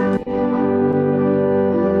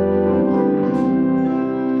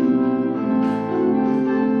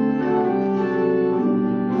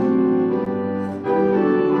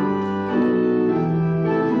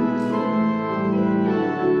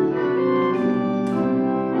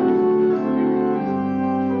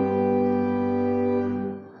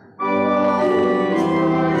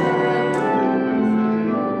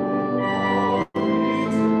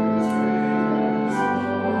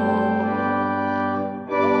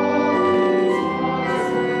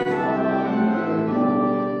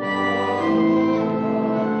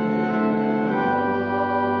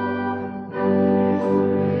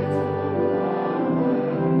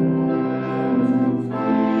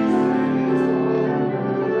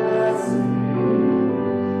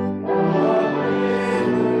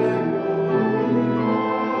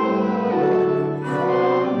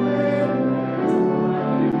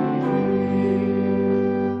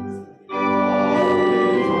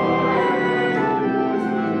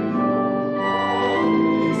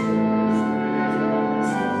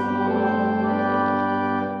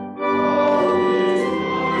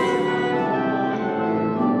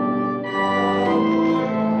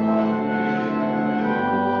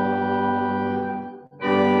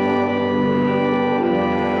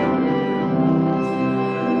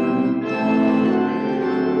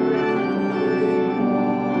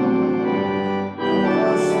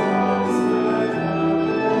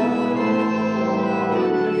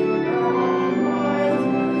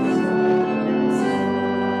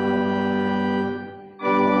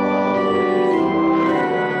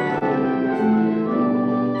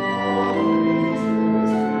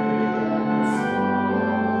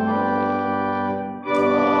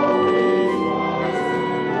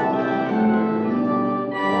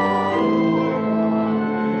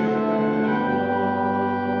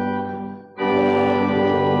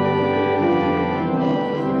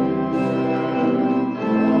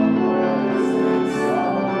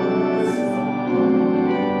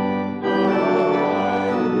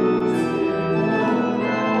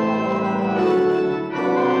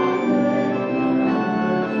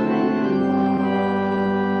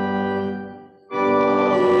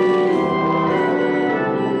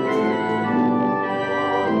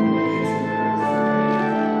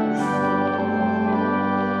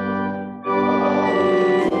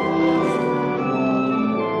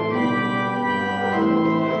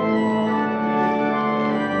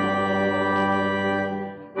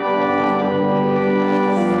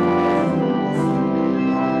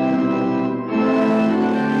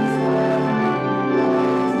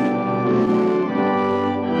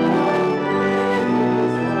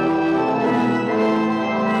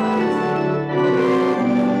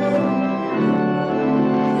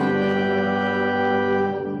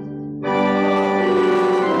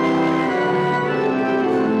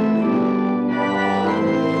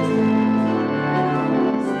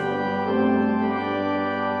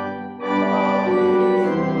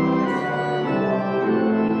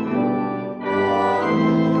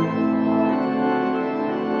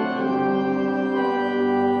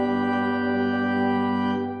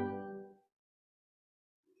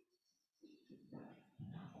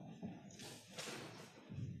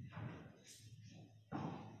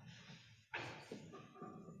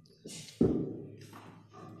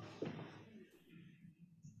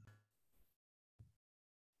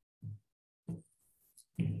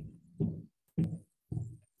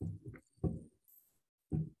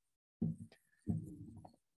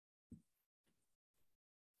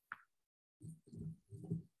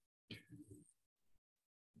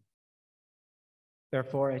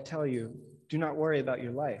 Therefore, I tell you, do not worry about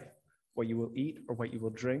your life, what you will eat or what you will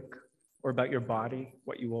drink, or about your body,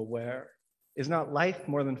 what you will wear. Is not life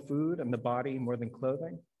more than food and the body more than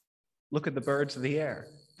clothing? Look at the birds of the air.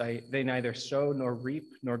 They neither sow nor reap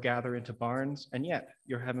nor gather into barns, and yet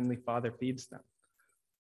your heavenly Father feeds them.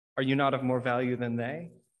 Are you not of more value than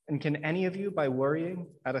they? And can any of you, by worrying,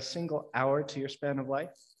 add a single hour to your span of life?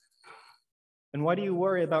 And why do you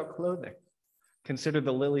worry about clothing? Consider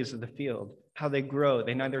the lilies of the field, how they grow.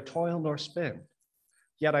 They neither toil nor spin.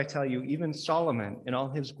 Yet I tell you, even Solomon in all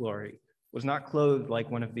his glory was not clothed like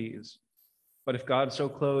one of these. But if God so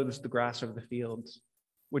clothes the grass of the fields,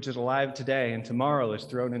 which is alive today and tomorrow is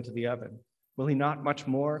thrown into the oven, will he not much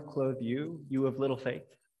more clothe you, you of little faith?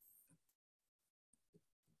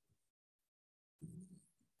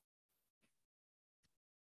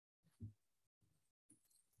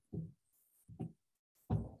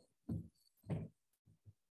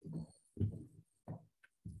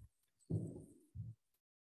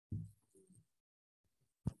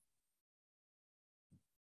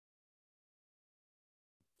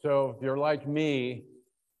 So if you're like me,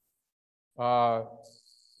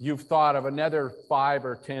 you've thought of another 5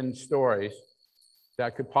 or 10 stories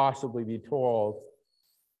that could possibly be told.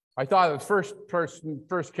 I thought the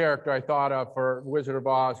first character I thought of for Wizard of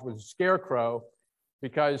Oz was Scarecrow,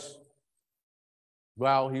 because,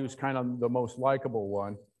 well, he was kind of the most likable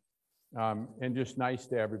one, and just nice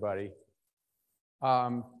to everybody.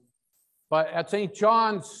 But at St.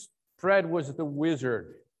 John's, Fred was the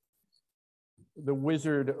Wizard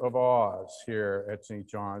of Oz here at St.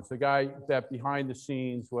 John's, the guy that behind the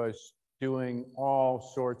scenes was doing all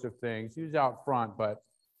sorts of things. He was out front, but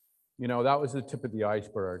you know, that was the tip of the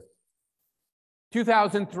iceberg.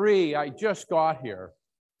 2003, I just got here,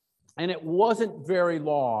 and it wasn't very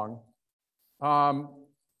long.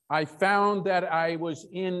 I found that I was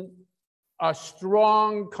in a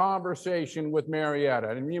strong conversation with Marietta,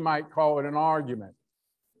 and you might call it an argument.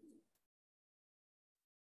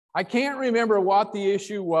 I can't remember what the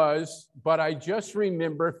issue was, but I just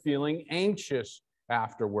remember feeling anxious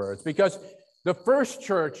afterwards, because the first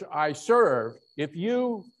church I served, if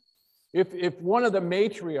one of the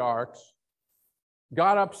matriarchs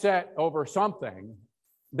got upset over something,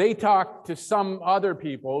 they talked to some other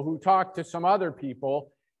people who talked to some other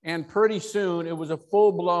people, and pretty soon it was a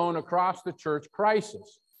full-blown across the church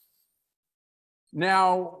crisis.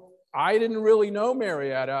 Now, I didn't really know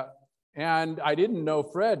Marietta, and I didn't know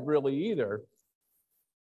Fred really either.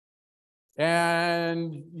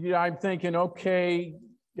 And I'm thinking, okay,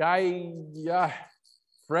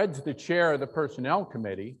 Fred's the chair of the personnel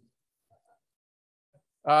committee.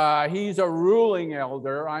 He's a ruling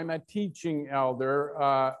elder. I'm a teaching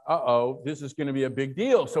elder. This is going to be a big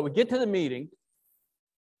deal. So we get to the meeting,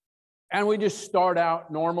 and we just start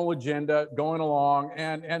out normal agenda going along,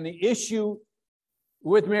 and the issue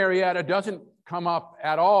with Marietta doesn't come up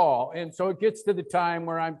at all. And so it gets to the time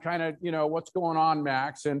where I'm kind of, what's going on,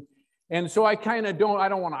 Max? And so I kind of I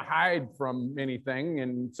don't want to hide from anything.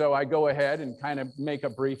 And so I go ahead and kind of make a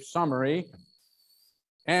brief summary.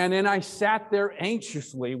 And then I sat there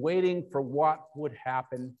anxiously waiting for what would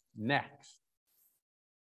happen next.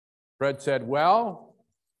 Fred said, well,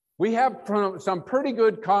 we have some pretty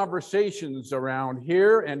good conversations around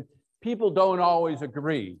here, and people don't always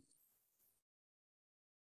agree.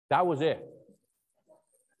 That was it.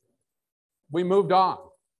 We moved on.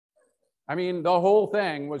 I mean, the whole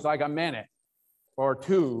thing was like a minute or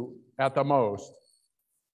two at the most.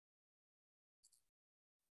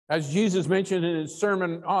 As Jesus mentioned in his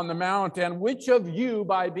Sermon on the Mount, and which of you,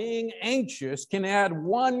 by being anxious, can add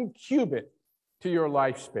 1 cubit to your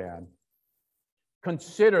lifespan?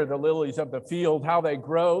 Consider the lilies of the field, how they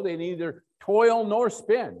grow. They neither toil nor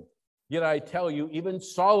spin. Yet I tell you, even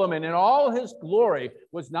Solomon in all his glory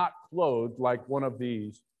was not clothed like one of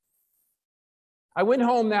these. I went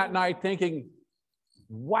home that night thinking,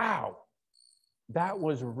 wow, that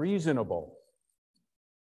was reasonable.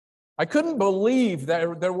 I couldn't believe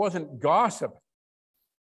that there wasn't gossip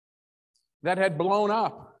that had blown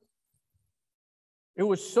up. It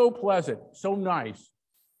was so pleasant, so nice.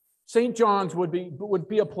 St. John's would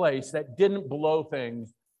be a place that didn't blow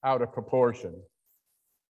things out of proportion.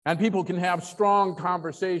 And people can have strong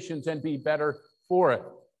conversations and be better for it.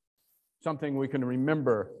 Something we can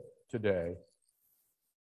remember today.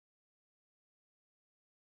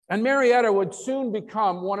 And Marietta would soon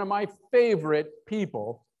become one of my favorite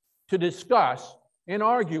people to discuss and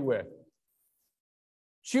argue with.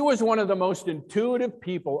 She was one of the most intuitive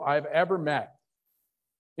people I've ever met.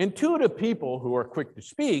 Intuitive people who are quick to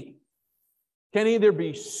speak can either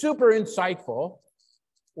be super insightful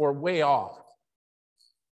or way off.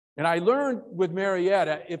 And I learned with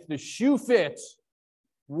Marietta, if the shoe fits,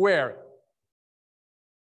 wear it.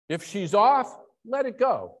 If she's off, let it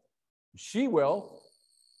go. She will.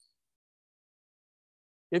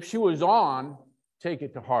 If she was on, take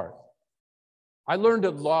it to heart. I learned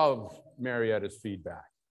to love Marietta's feedback.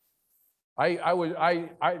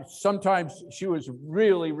 Sometimes she was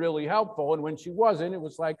really, really helpful. And when she wasn't, it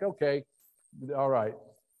was like, okay, all right.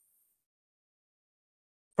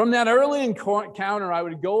 From that early encounter, I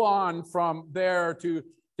would go on from there to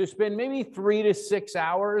spend maybe 3 to 6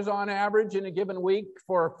 hours on average in a given week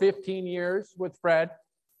for 15 years with Fred.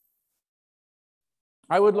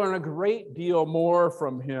 I would learn a great deal more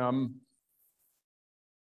from him.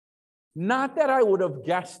 Not that I would have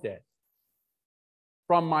guessed it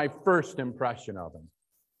from my first impression of him.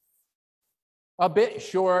 A bit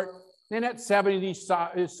short, then at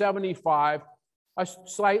 75,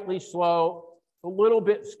 slightly slow, a little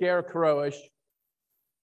bit scarecrowish.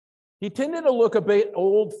 He tended to look a bit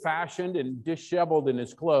old-fashioned and disheveled in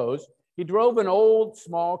his clothes. He drove an old,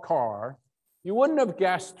 small car. You wouldn't have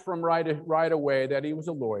guessed from right away that he was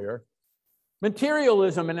a lawyer.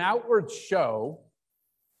 Materialism and outward show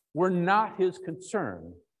were not his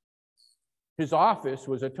concern. His office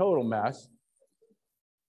was a total mess.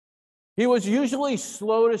 He was usually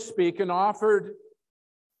slow to speak and offered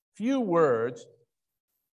few words.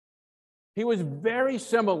 He was very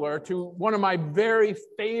similar to one of my very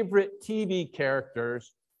favorite TV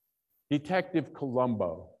characters, Detective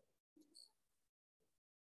Columbo.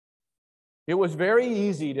 It was very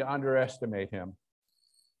easy to underestimate him.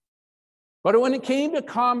 But when it came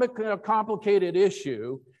to a complicated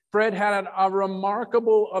issue, Fred had a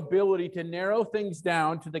remarkable ability to narrow things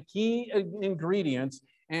down to the key ingredients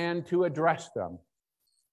and to address them.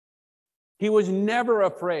 He was never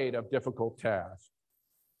afraid of difficult tasks.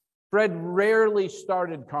 Fred rarely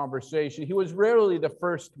started conversation. He was rarely the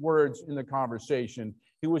first words in the conversation.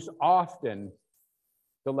 He was often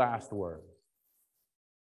the last word.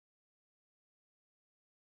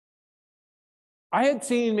 I had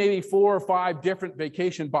seen maybe 4 or 5 different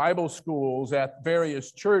vacation Bible schools at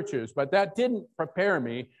various churches, but that didn't prepare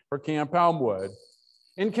me for Camp Elmwood.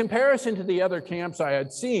 In comparison to the other camps I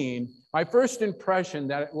had seen, my first impression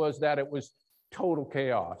that it was total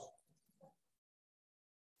chaos.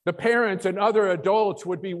 The parents and other adults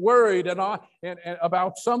would be worried and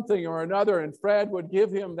about something or another, and Fred would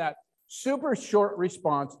give him that super short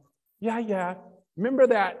response, yeah. Remember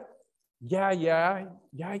that yeah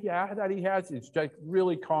that he has? It's like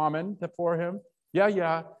really common for him.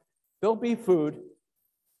 Yeah, there'll be food.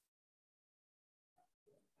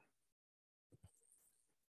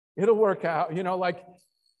 It'll work out, like,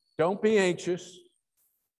 don't be anxious.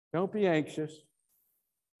 Don't be anxious.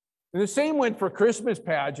 And the same went for Christmas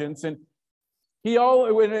pageants, and he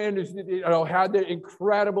had the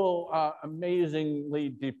incredible,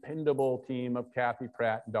 amazingly dependable team of Kathy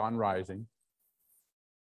Pratt and Don Rising.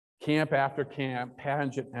 Camp after camp,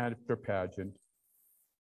 pageant after pageant.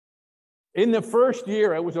 In the first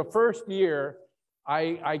year, it was the first year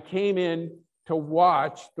I came in to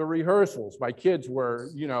watch the rehearsals. My kids were,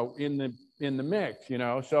 in the mix,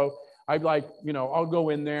 So I'd I'll go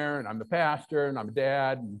in there, and I'm the pastor, and I'm a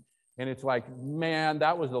dad, and it's like, man,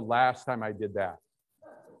 that was the last time I did that.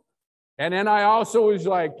 And then I also was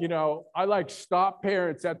like, I stop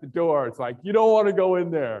parents at the door. It's like, you don't want to go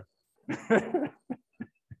in there.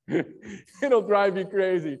 It'll drive you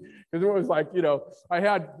crazy. Because it was like, I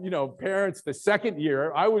had, parents the second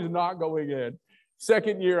year, I was not going in.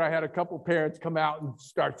 Second year, I had a couple parents come out and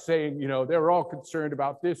start saying, they were all concerned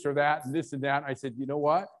about this or that and this and that. I said, you know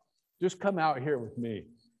what? Just come out here with me.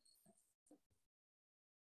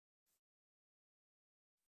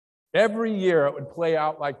 Every year, it would play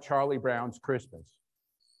out like Charlie Brown's Christmas.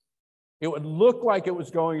 It would look like it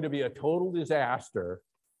was going to be a total disaster,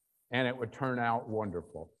 and it would turn out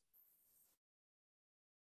wonderful.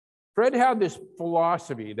 Fred had this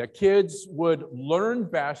philosophy that kids would learn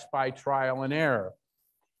best by trial and error,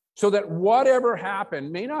 so that whatever happened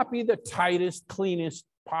may not be the tightest, cleanest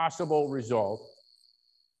possible result,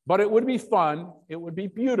 but it would be fun, it would be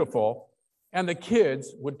beautiful, and the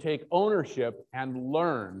kids would take ownership and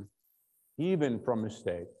learn even from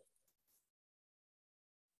mistakes.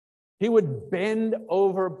 He would bend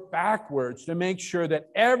over backwards to make sure that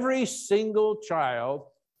every single child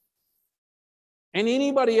and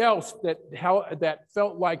anybody else that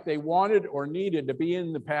felt like they wanted or needed to be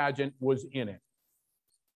in the pageant was in it.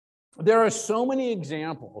 There are so many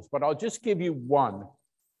examples, but I'll just give you one.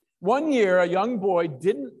 One year, a young boy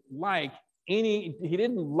didn't like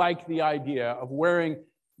the idea of wearing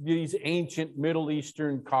these ancient Middle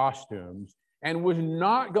Eastern costumes and was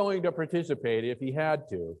not going to participate if he had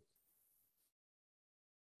to.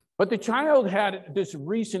 But the child had this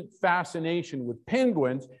recent fascination with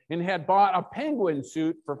penguins and had bought a penguin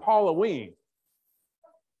suit for Halloween.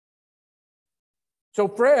 So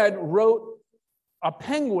Fred wrote a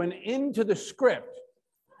penguin into the script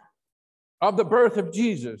of the birth of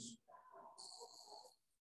Jesus.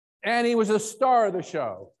 And he was a star of the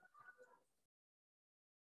show.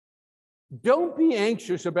 Don't be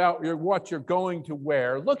anxious about what you're going to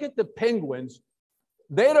wear. Look at the penguins.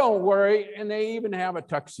 They don't worry, and they even have a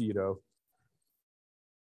tuxedo.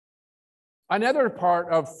 Another part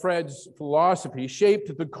of Fred's philosophy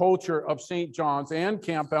shaped the culture of St. John's and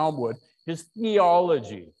Camp Elmwood, his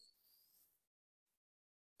theology.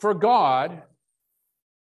 For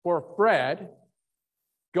Fred,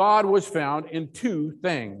 God was found in two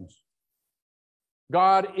things.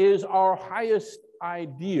 God is our highest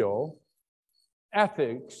ideal,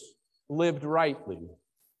 ethics lived rightly.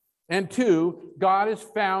 And two, God is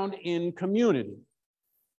found in community.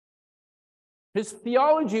 His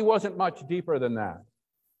theology wasn't much deeper than that.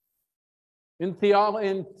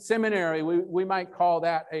 In seminary, we might call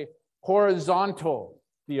that a horizontal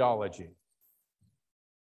theology.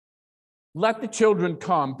 Let the children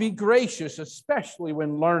come. Be gracious, especially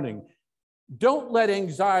when learning. Don't let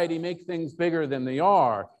anxiety make things bigger than they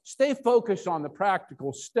are. Stay focused on the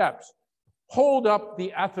practical steps. Hold up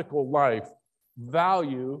the ethical life.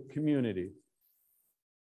 Value community.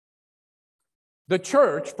 The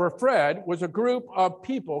church, for Fred, was a group of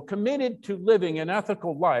people committed to living an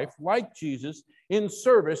ethical life like Jesus in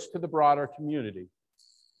service to the broader community.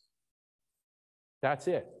 That's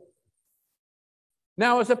it.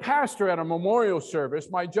 Now, as a pastor at a memorial service,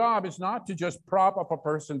 my job is not to just prop up a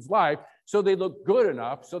person's life so they look good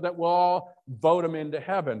enough so that we'll all vote them into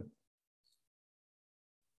heaven.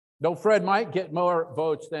 Though Fred might get more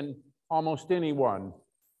votes than almost anyone.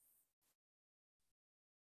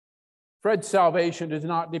 Fred's salvation does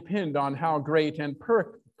not depend on how great and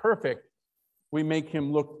perfect we make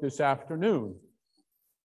him look this afternoon.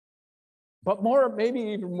 But maybe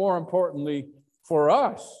even more importantly for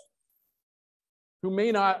us, who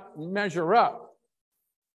may not measure up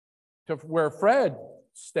to where Fred's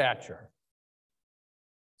stature.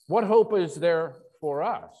 What hope is there for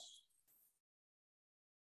us?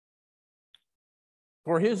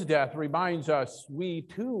 For his death reminds us we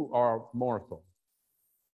too are mortal.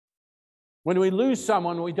 When we lose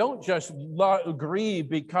someone, we don't just grieve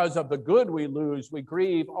because of the good we lose, we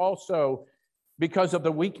grieve also because of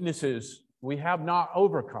the weaknesses we have not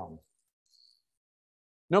overcome.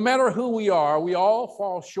 No matter who we are, we all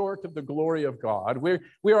fall short of the glory of God. We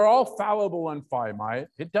are all fallible and finite.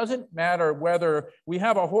 It doesn't matter whether we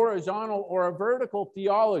have a horizontal or a vertical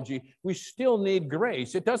theology, we still need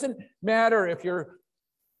grace. It doesn't matter if your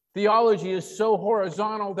theology is so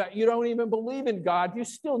horizontal that you don't even believe in God, you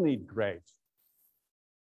still need grace.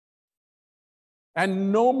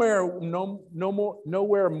 And nowhere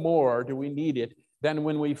more do we need it than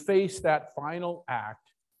when we face that final act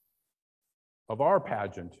of our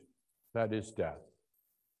pageant, that is death.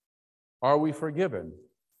 Are we forgiven?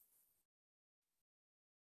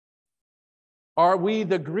 Are we,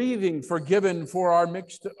 the grieving, forgiven for our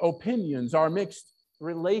mixed opinions, our mixed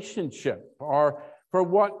relationship, or for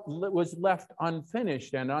what was left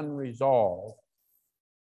unfinished and unresolved,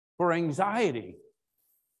 for anxiety,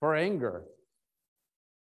 for anger?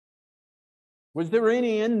 Was there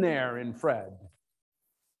any in there in Fred?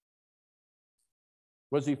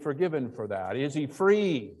 Was he forgiven for that? Is he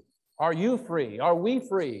free? Are you free? Are we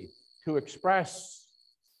free to express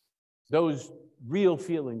those real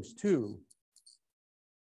feelings too?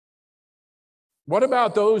 What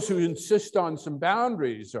about those who insist on some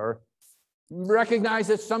boundaries or recognize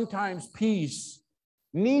that sometimes peace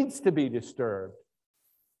needs to be disturbed?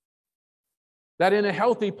 That in a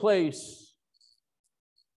healthy place,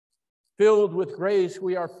 filled with grace,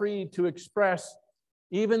 we are free to express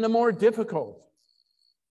even the more difficult,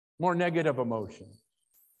 more negative emotions.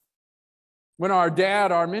 When our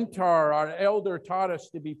dad, our mentor, our elder taught us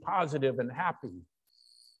to be positive and happy,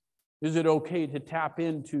 is it okay to tap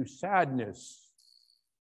into sadness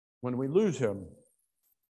when we lose him?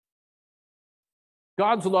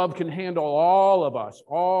 God's love can handle all of us,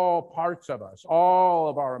 all parts of us, all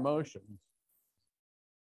of our emotions,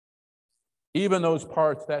 even those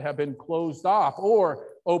parts that have been closed off or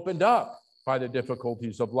opened up by the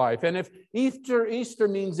difficulties of life. And if Easter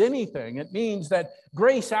means anything, it means that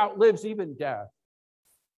grace outlives even death.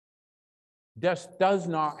 Death does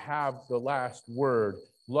not have the last word.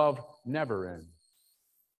 Love never ends.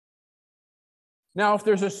 Now, if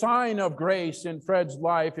there's a sign of grace in Fred's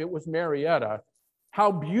life, it was Marietta.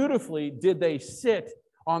 How beautifully did they sit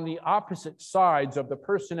on the opposite sides of the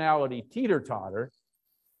personality teeter-totter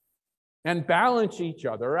and balance each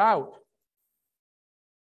other out.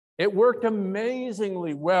 It worked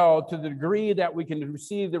amazingly well to the degree that we can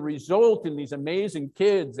see the result in these amazing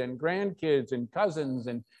kids and grandkids and cousins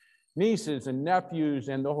and nieces and nephews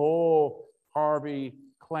and the whole Harvey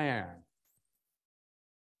clan.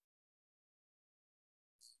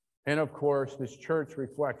 And of course, this church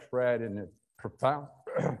reflects Fred in a profound,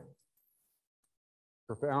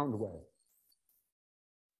 profound way.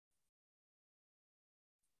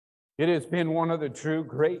 It has been one of the true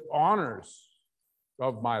great honors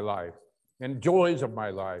of my life and joys of my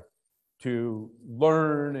life to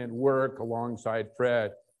learn and work alongside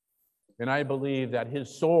Fred. And I believe that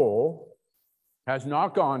his soul has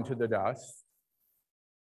not gone to the dust,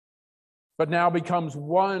 but now becomes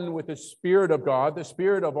one with the Spirit of God, the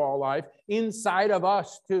Spirit of all life, inside of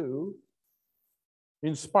us too,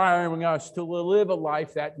 inspiring us to live a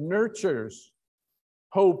life that nurtures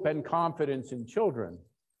hope and confidence in children,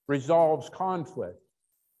 resolves conflict,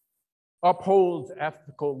 upholds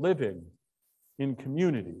ethical living in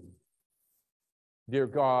community. Dear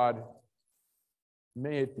God,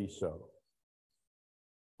 may it be so.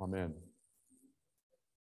 Amen.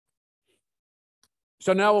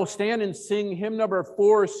 So now we'll stand and sing hymn number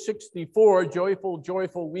 464, Joyful,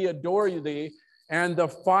 Joyful, We Adore You Thee. And the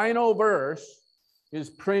final verse is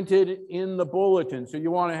printed in the bulletin, so you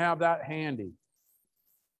want to have that handy.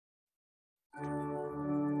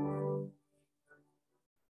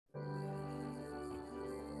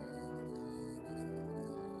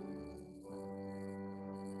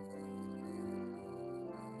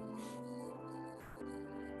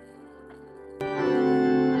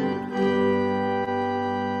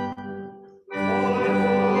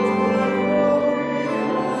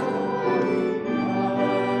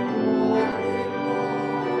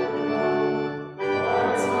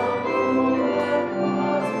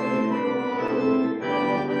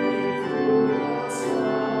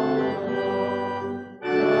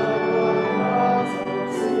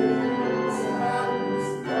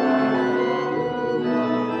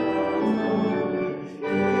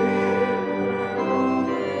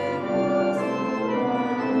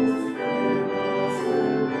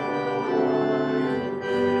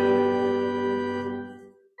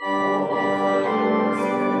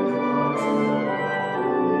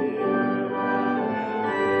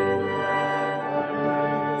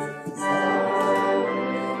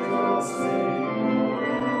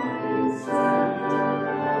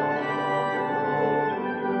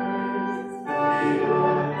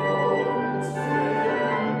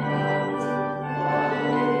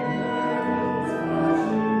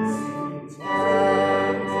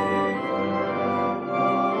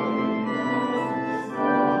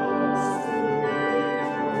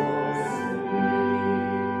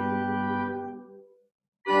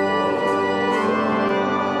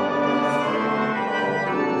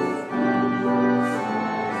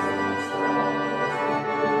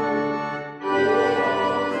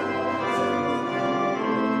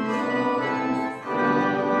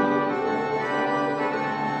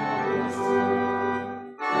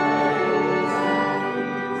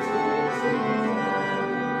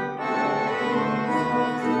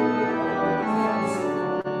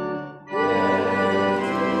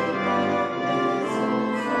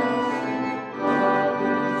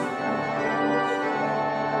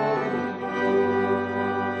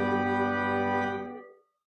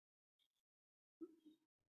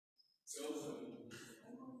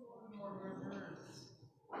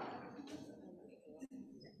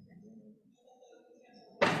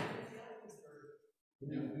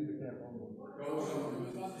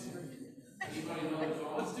 Anybody know the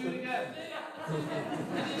song? Let's do it again.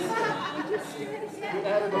 You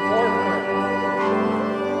added the fourth.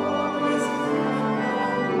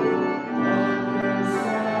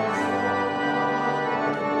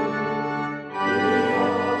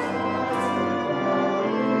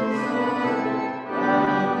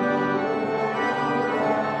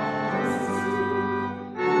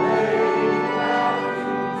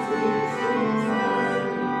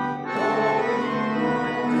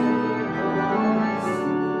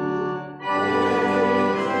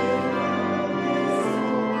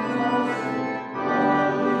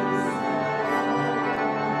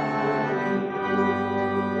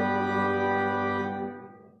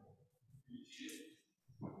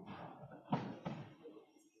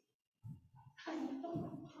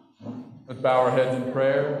 Let's bow our heads in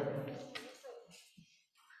prayer.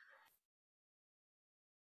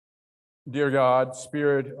 Dear God,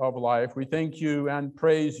 Spirit of life, we thank you and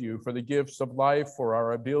praise you for the gifts of life, for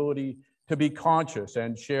our ability to be conscious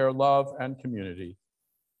and share love and community.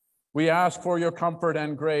 We ask for your comfort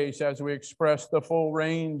and grace as we express the full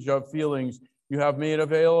range of feelings you have made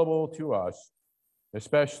available to us,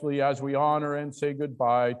 especially as we honor and say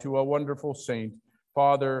goodbye to a wonderful saint,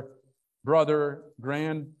 father, brother,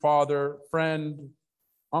 grandfather, friend,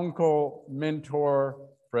 uncle, mentor,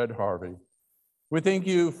 Fred Harvey. We thank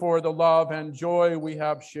you for the love and joy we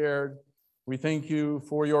have shared. We thank you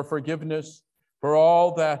for your forgiveness for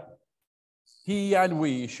all that he and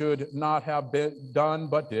we should not have been done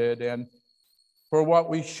but did, and for what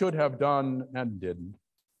we should have done and didn't.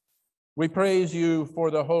 We praise you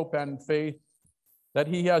for the hope and faith that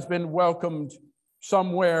he has been welcomed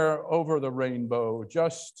somewhere over the rainbow,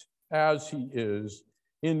 just as he is,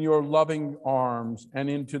 in your loving arms and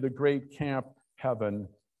into the great camp heaven,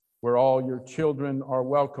 where all your children are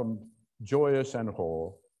welcomed, joyous and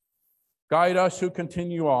whole. Guide us who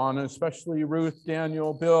continue on, especially Ruth,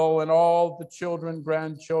 Daniel, Bill, and all the children,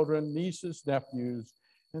 grandchildren, nieces, nephews,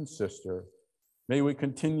 and sister. May we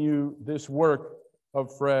continue this work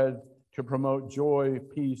of Fred to promote joy,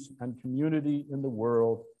 peace, and community in the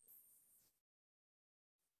world.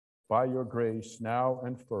 By your grace, now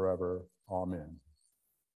and forever. Amen.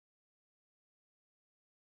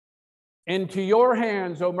 Into your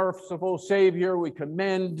hands, O merciful Savior, we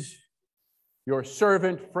commend your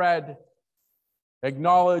servant Fred.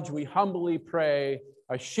 Acknowledge, we humbly pray,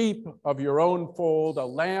 a sheep of your own fold, a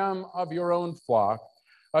lamb of your own flock,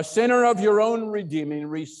 a sinner of your own redeeming.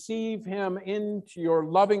 Receive him into your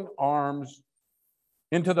loving arms,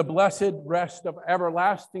 into the blessed rest of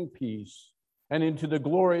everlasting peace, and into the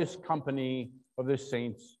glorious company of the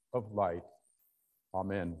saints of light.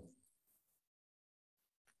 Amen.